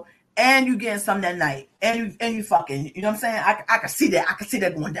bill, and you getting something that night, and you fucking. You know what I'm saying? I can see that. I can see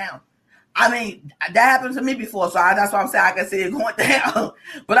that going down. I mean, that happened to me before, so that's why I'm saying I can see it going down.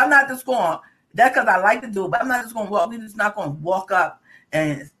 But I'm not just going. That's because I like to do it, but I'm not just going to walk. We're just not going to walk up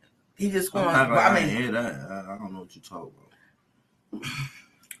and. He just going. I mean, hear that. I don't know what you're talking about.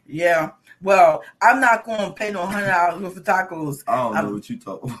 Yeah. Well, I'm not going to pay no $100 for tacos. I don't know what you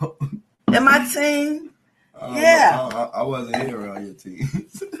talking about. In my team, yeah. I wasn't here around your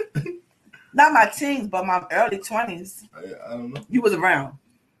teens. Not my teens, but my early 20s. I don't know. You was around.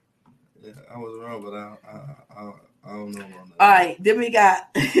 Yeah, I was around, but I don't know about that. All right. Then we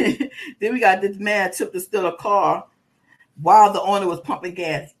got this man took to steal a car. While the owner was pumping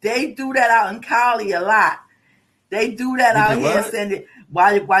gas. They do that out in Cali a lot. They do that out here. Send it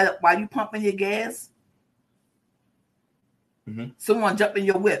while you pumping your gas. Mm-hmm. Someone jump in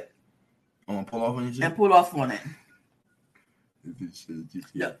your whip. Pull off on your shit? And pull off on it.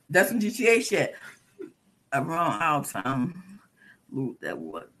 Yeah, that's some GTA shit. Around our time, look, that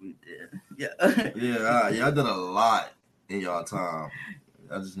what we did. Yeah. Yeah, I did a lot in y'all time.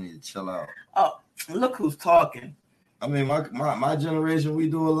 I just need to chill out. Oh, look who's talking. I mean, my generation, we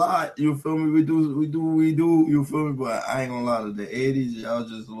do a lot. You feel me? We do what we do. You feel me? But I ain't gonna lie to the 80s, y'all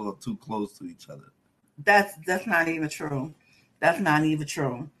just a little too close to each other. That's not even true. That's not even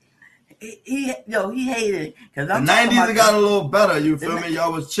true. He hated because the 90s it got a little better. You feel me?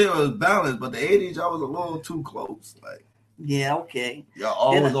 Y'all was chill, it was balanced, but the 80s y'all was a little too close. Like, yeah, okay. Y'all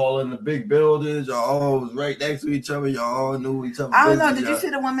always all in the big buildings. Y'all always right next to each other. Y'all all knew each other. I don't know. Did you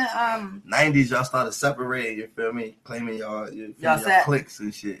see the women? 90s y'all started separating. You feel me? Claiming y'all cliques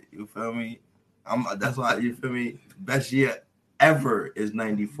and shit. You feel me? That's why you feel me. Best year ever is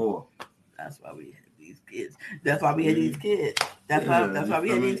 94. That's why we had these kids. That's why we had these kids. That's why we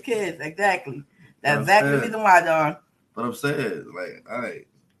had these kids. Exactly. That's exactly the reason why, Don. But I'm saying, like, all right,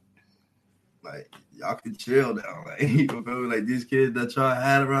 like. Y'all can chill now. Like, you feel me? Like, these kids that y'all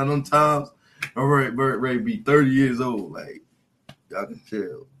had around them times are ready to be 30 years old. Like, y'all can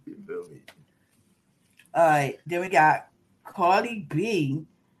chill. You feel me? All right. Then we got Cardi B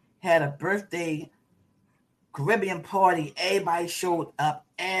had a birthday Caribbean party. Everybody showed up.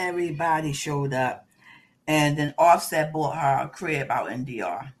 And then Offset bought her a crib out in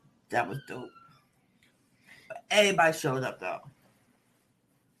DR. That was dope. But everybody showed up, though.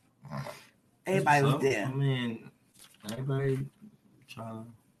 Everybody was there. I mean, everybody trying to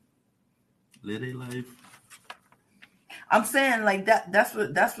live their life. I'm saying like that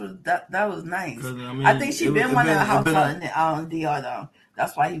was nice. I think she been wanting a house out in DR though.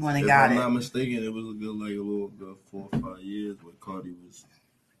 That's why he went and got it. If I'm not mistaken, it was a good 4 or 5 years where Cardi was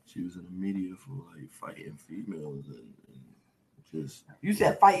in the media for like fighting females and just. You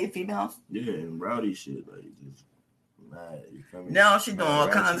said fighting females? Yeah, and rowdy shit like just. Mad, you feel me? Now she doing all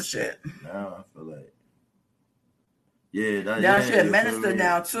kinds of shit. Now I feel like, now she a minister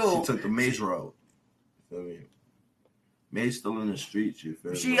now too. She took the Mace road. feel me? Mace still in the streets, you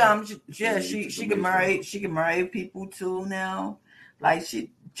feel me? She can marry people too now. Like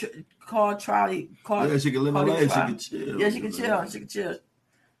she called Charlie. Yeah, she can live her life. She can chill. Yeah, she can chill. She can chill.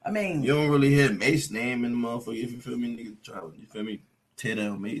 I mean, you don't really hear Mace name in the motherfucker. If you feel me, nigga, try. You feel me? Tear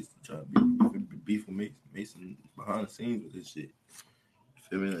down Mace. Try to beef with Mace. Mason behind the scenes with this shit. You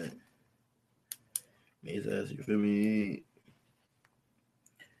feel me? Like Mace ass. You feel me?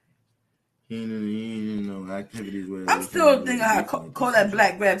 He ain't in no activities where I'm still thinking how call that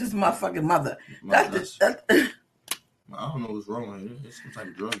black grab this motherfucking mother. That's I don't know what's wrong with it. It's some type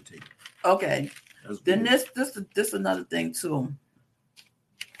of drug take. Okay. Then this another thing too.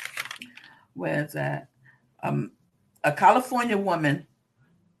 Where is that? A California woman,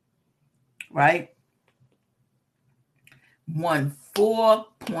 right, won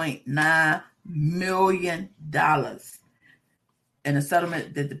 $4.9 million in a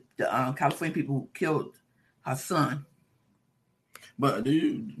settlement that the California people killed her son. But do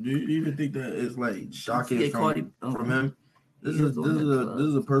you even think that it's like shocking from him? This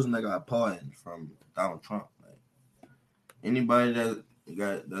is a person that got pardoned from Donald Trump. Like anybody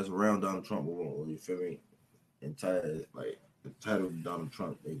that's around Donald Trump, or you feel me, entitled to Donald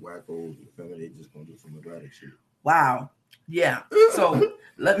Trump, they wackos. You feel me? They just gonna do some erratic shit. Wow. Yeah. So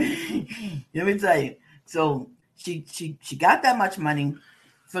let me tell you. So she got that much money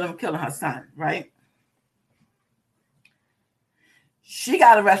for them killing her son, right? She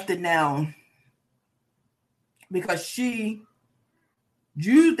got arrested now because she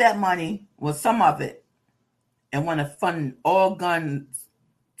used that money, well, some of it, and want to fund all guns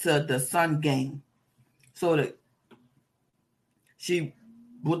to the son gang, so that she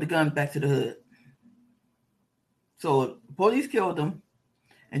brought the guns back to the hood. So police killed him,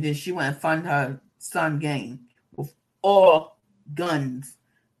 and then she went and fund her son gang with all guns,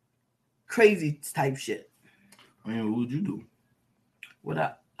 crazy type shit. I mean, what would you do?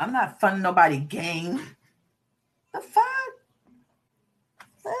 I'm not funding nobody gang. The fuck?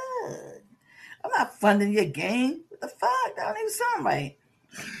 I'm not funding your gang. What the fuck? That don't even sound right.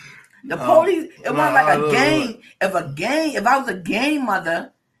 The police, it wasn't like a gang. If I was a gang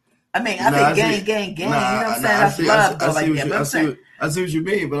mother, I mean, I think gang. You know what I'm saying? That's love, though, like that. I see what you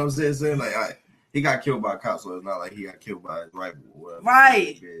mean, but I'm saying like, he got killed by a cop, so it's not like he got killed by his rival or whatever.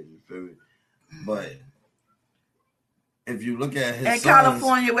 Right. You feel me? But if you look at his in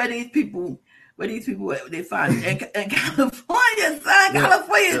California, where these people they find in California, son,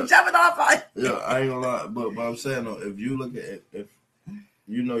 California jumping off. Yeah, I ain't gonna lie, but I'm saying though, if you look at it, if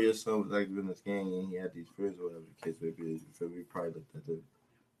you know your son was active in this gang and he had these friends or whatever the case may be, you feel me? Probably looked at them,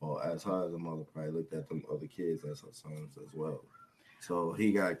 or as hard as a mother probably looked at them other kids as her sons as well. So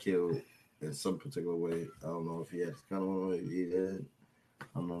he got killed in some particular way. I don't know if he had this kind of way. He did. I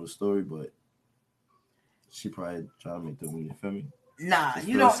don't know the story, but she probably tried to make them. You feel me? Nah,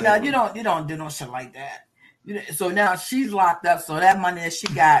 you don't do no shit like that. So now she's locked up. So that money that she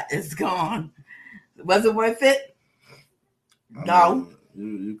got is gone. Was it worth it? No.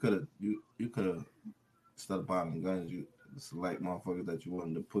 You could have instead of buying guns, you select motherfuckers that you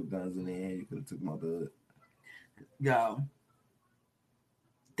wanted to put guns in their hand. You could have took them out the hood. Yo.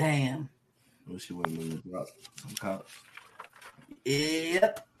 Damn. Or she wouldn't have dropped some cops.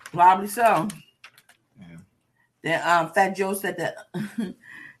 Yep, probably so. Yeah. Then Fat Joe said that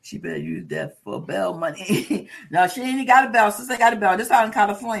she better use that for bail money. No, she ain't got a bail. Since they got a bail, this out in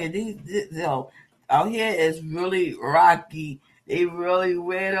California. These out here is really rocky. They really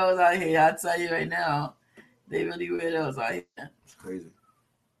weirdos out here. I'll tell you right now. They really weirdos out here. It's crazy.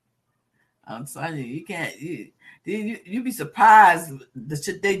 I'm telling you, you can't. You be surprised the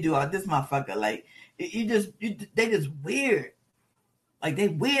shit they do out this motherfucker. Like they just weird. Like they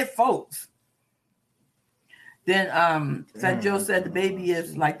weird folks. Then Fat Joe said the baby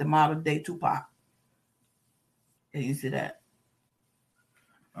is like the modern day Tupac. Can you see that?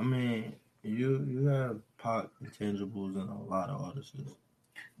 I mean, you have Pac intangibles in a lot of artists.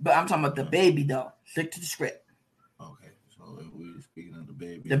 But I'm talking about the baby though. Stick to the script. Okay, so if we're speaking of the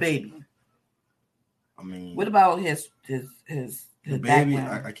baby. The baby. I mean, what about his the baby?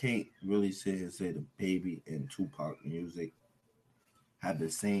 I can't really say the baby and Tupac music have the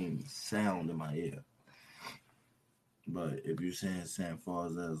same sound in my ear. But if you're saying Sam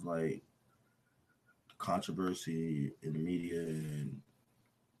Fars as like controversy in the media and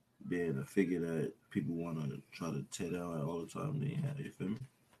being a figure that people want to try to tear down all the time, then yeah, you feel me?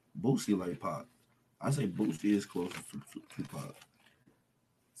 Boosie like Pac. I say Boosie is closer to Tupac.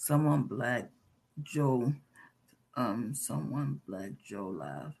 Someone Black Joe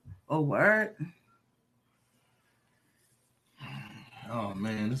live. Oh, word? Oh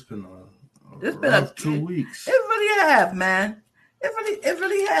man, it's been a It's been a 2 weeks. It really have, man. It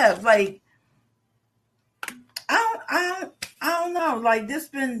really have. Like, I don't know. Like, this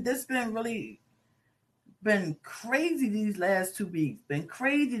been really been crazy these last 2 weeks. Been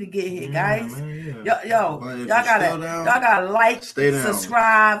crazy to get here, guys. Man, yeah. Y'all gotta like,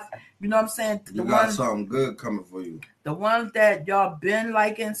 subscribe. You know what I'm saying? You got something good coming for you. The ones that y'all been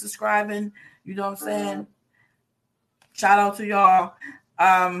liking, subscribing, you know what I'm saying? Shout out to y'all.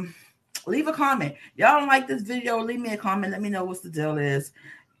 Leave a comment. Y'all don't like this video, leave me a comment. Let me know what the deal is.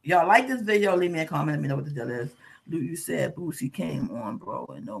 Y'all like this video, leave me a comment. Let me know what the deal is. You said Boosie came on, bro,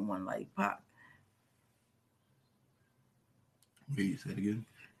 and no one like Pop. Wait, say it again.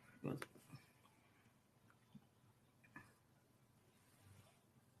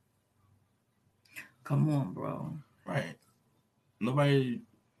 Come on, bro. Right. Nobody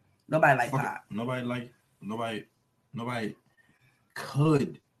like Pop. Nobody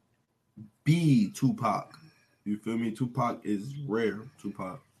could be Tupac. You feel me? Tupac is rare.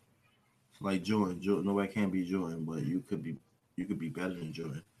 Tupac. It's like Jordan. Nobody can be Jordan, but you could be better than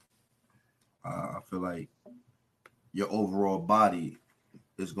Jordan. I feel like your overall body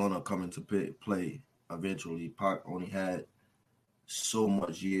is gonna come into play eventually. Pac only had so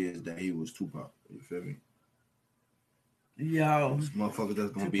much years that he was Tupac. You feel me? Yo, this motherfucker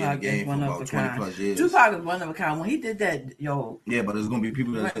that's gonna Tupac be in the game for about 20 plus years. Tupac is one of a kind. When he did that, yo. Yeah, but there's gonna be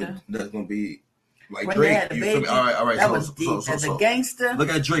people that's gonna be like when Drake. You feel me? All right. That was deep. As a gangster. Look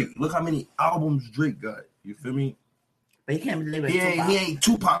at Drake. Look how many albums Drake got. You feel me? But he can't believe it. He ain't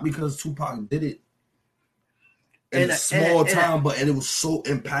Tupac because Tupac did it in a small time, but it was so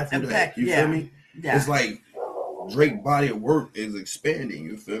impactful that you feel me? Yeah. It's like Drake body of work is expanding.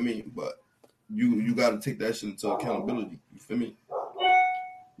 You feel me? But you got to take that shit into accountability. You feel me?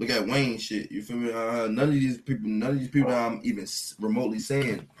 Look at Wayne shit. You feel me? None of these people that I'm even remotely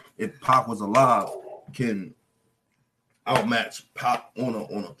saying if Pac was alive can outmatch Pac on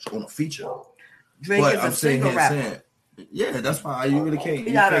a feature. Drake but is I'm a single rapper. Yeah, that's why you really can't.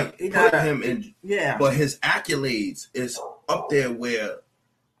 You can't put him in. Yeah. But his accolades is up there where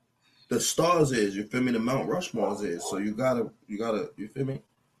the stars is. You feel me? The Mount Rushmores is. So you gotta. You feel me?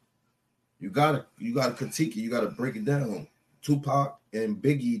 You gotta critique it. You gotta break it down. Tupac and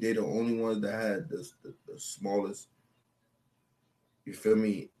Biggie, they the only ones that had the smallest. You feel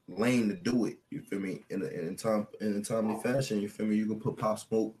me? Lane to do it. You feel me? In a timely fashion. You feel me? You can put Pop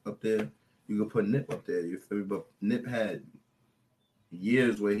Smoke up there. You can put Nip up there. You feel me? But Nip had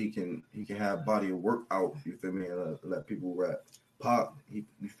years where he can have body of work out. You feel me? And let people rap. Pop, you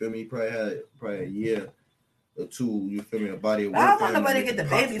feel me? He probably had a year or two. You feel me? A body of work. I don't know where they get the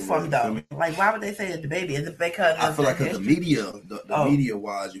baby from though. Like, why would they say that the baby? Is it because I feel like the media, the media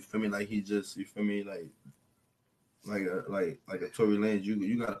wise, you feel me? Like he just, you feel me? Like a Tory Lanez,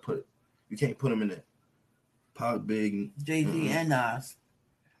 you gotta put, you can't put him in there. Pop, Big, Jay-Z and Nas.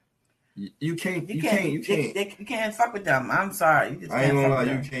 You can't fuck with them. I'm sorry. I ain't gonna lie.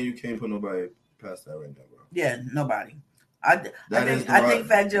 You can't put nobody past that right now, bro. Yeah, nobody. I think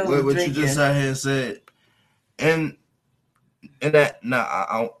Fat Joe. What you just sat here and said, and that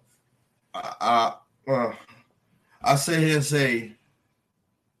I sit here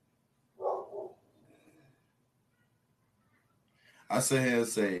and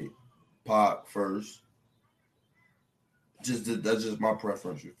say, Pac first. That's just my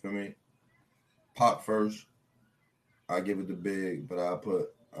preference. You feel me? Pac first. I give it to Big, but I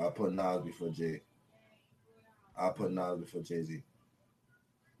put Nas before Jay. I put Nas before Jay-Z.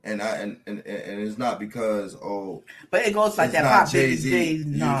 And it's not because but it goes like that. Pop, Jay-Z,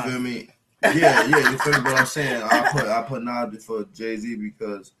 you feel me? Yeah, you feel me? What I'm saying? I put Nas before Jay-Z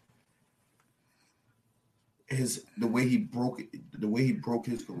because the way he broke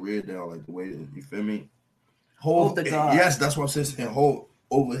his career down, like the way you feel me? Yes, that's what I'm saying. Hold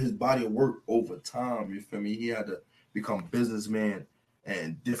over his body of work over time. You feel me? He had to become businessman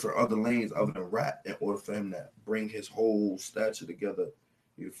and different other lanes other than rap in order for him to bring his whole stature together.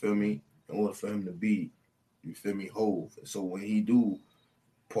 You feel me? In order for him to be, you feel me, Hove. So when he do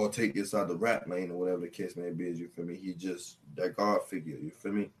partake inside the rap lane or whatever the case may be, you feel me? He just that God figure. You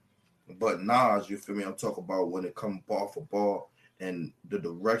feel me? But Nas, you feel me? I'm talking about when it comes ball for ball and the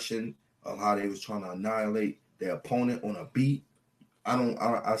direction of how they was trying to annihilate their opponent on a beat. I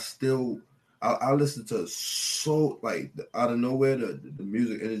listen to so like out of nowhere the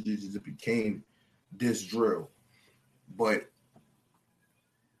music energy just became this drill, but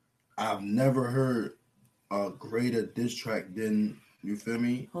I've never heard a greater diss track than, you feel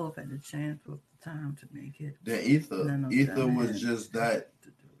me? Hope had the chance with the time to make it. Then Ether. Ether was just that.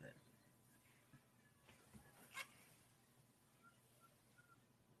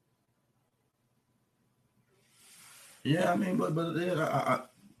 Yeah, I mean, but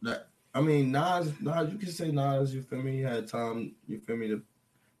I mean, Nas, you can say Nas. You feel me? He had time. You feel me?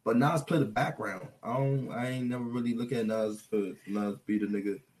 But Nas played the background. I ain't never really look at Nas for Nas be the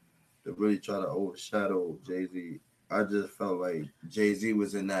nigga that really try to overshadow Jay-Z. I just felt like Jay-Z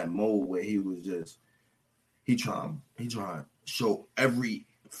was in that mode where he was just he trying to show every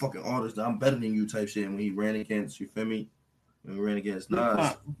fucking artist that I'm better than you type shit. And when he ran against, you feel me? When he ran against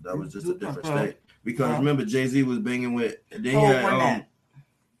Nas, that was just a different state. Because remember, Jay-Z was banging with. Then he had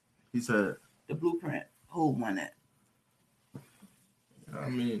he said the Blueprint. Who won it? I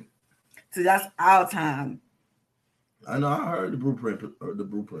mean, so that's our time. I know. I heard the Blueprint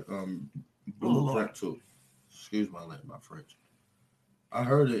too. Excuse my French. I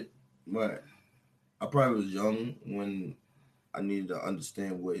heard it, but I probably was young when I needed to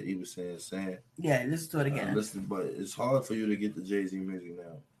understand what he was saying. Yeah, listen to it again. Listen, but it's hard for you to get the Jay-Z music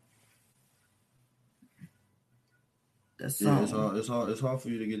now. That's yeah, it's hard for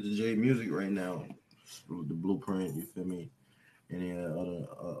you to get the Jay music right now. The Blueprint, you feel me? Any other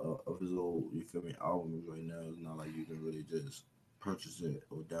of his old, you feel me, albums right now. It's not like you can really just purchase it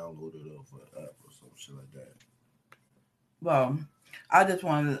or download it off an app or some shit like that. Well, I just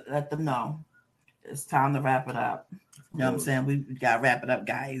wanted to let them know it's time to wrap it up. You know what I'm saying? We got to wrap it up,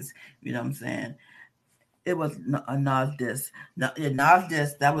 guys. You know what I'm saying? It was a Nas diss. Nas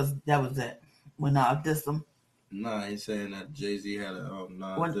diss, that was it. When Nas dissed him. Nah, he's saying that Jay-Z had a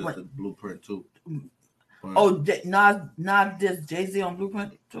Nas diss the Blueprint too. Oh, Nas dissed Jay-Z on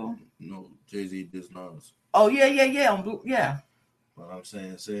Blueprint too? No, Jay-Z dissed Nas. Oh, yeah, on Blue, yeah. But I'm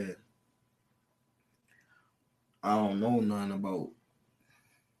saying, I don't know nothing about.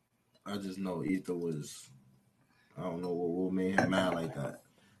 I just know Ether was. I don't know what made him mad like that.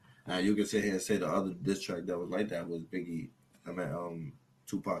 Now you can sit here and say the other diss track that was like that was Biggie. I mean,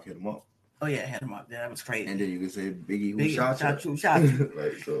 Tupac hit him up. Oh yeah, hit him up. Yeah, that was crazy. And then you can say Biggie shot you.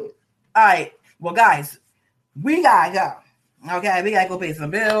 Like so. All right, well, guys, we gotta go. Okay, we gotta go pay some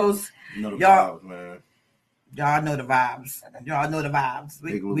bills. You know the vibes, man. Y'all know the vibes.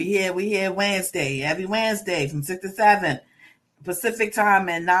 We here Wednesday, every Wednesday from 6 to 7 Pacific time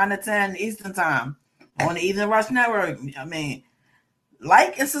and 9 to 10 Eastern time on the Evening Rush Network. I mean,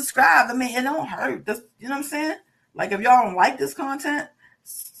 like and subscribe. I mean, it don't hurt. You know what I'm saying? Like, if y'all don't like this content,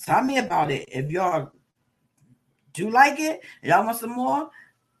 tell me about it. If y'all do like it, y'all want some more,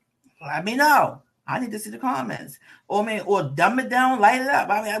 let me know. I need to see the comments. Or dumb it down, light it up.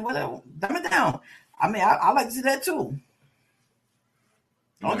 I mean, whatever. Dumb it down. I mean, I like to see that too.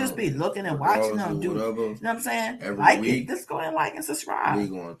 Don't just be looking and watching them do. Whatever, you know what I'm saying? Every week, just go and like and subscribe. We're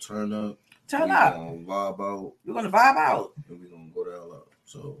going to turn up. We're going to vibe out. And we're going to go the hell up.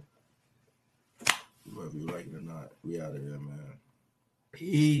 So, whether you like it or not, we out of here, man.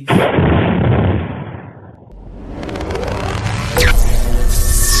 Peace.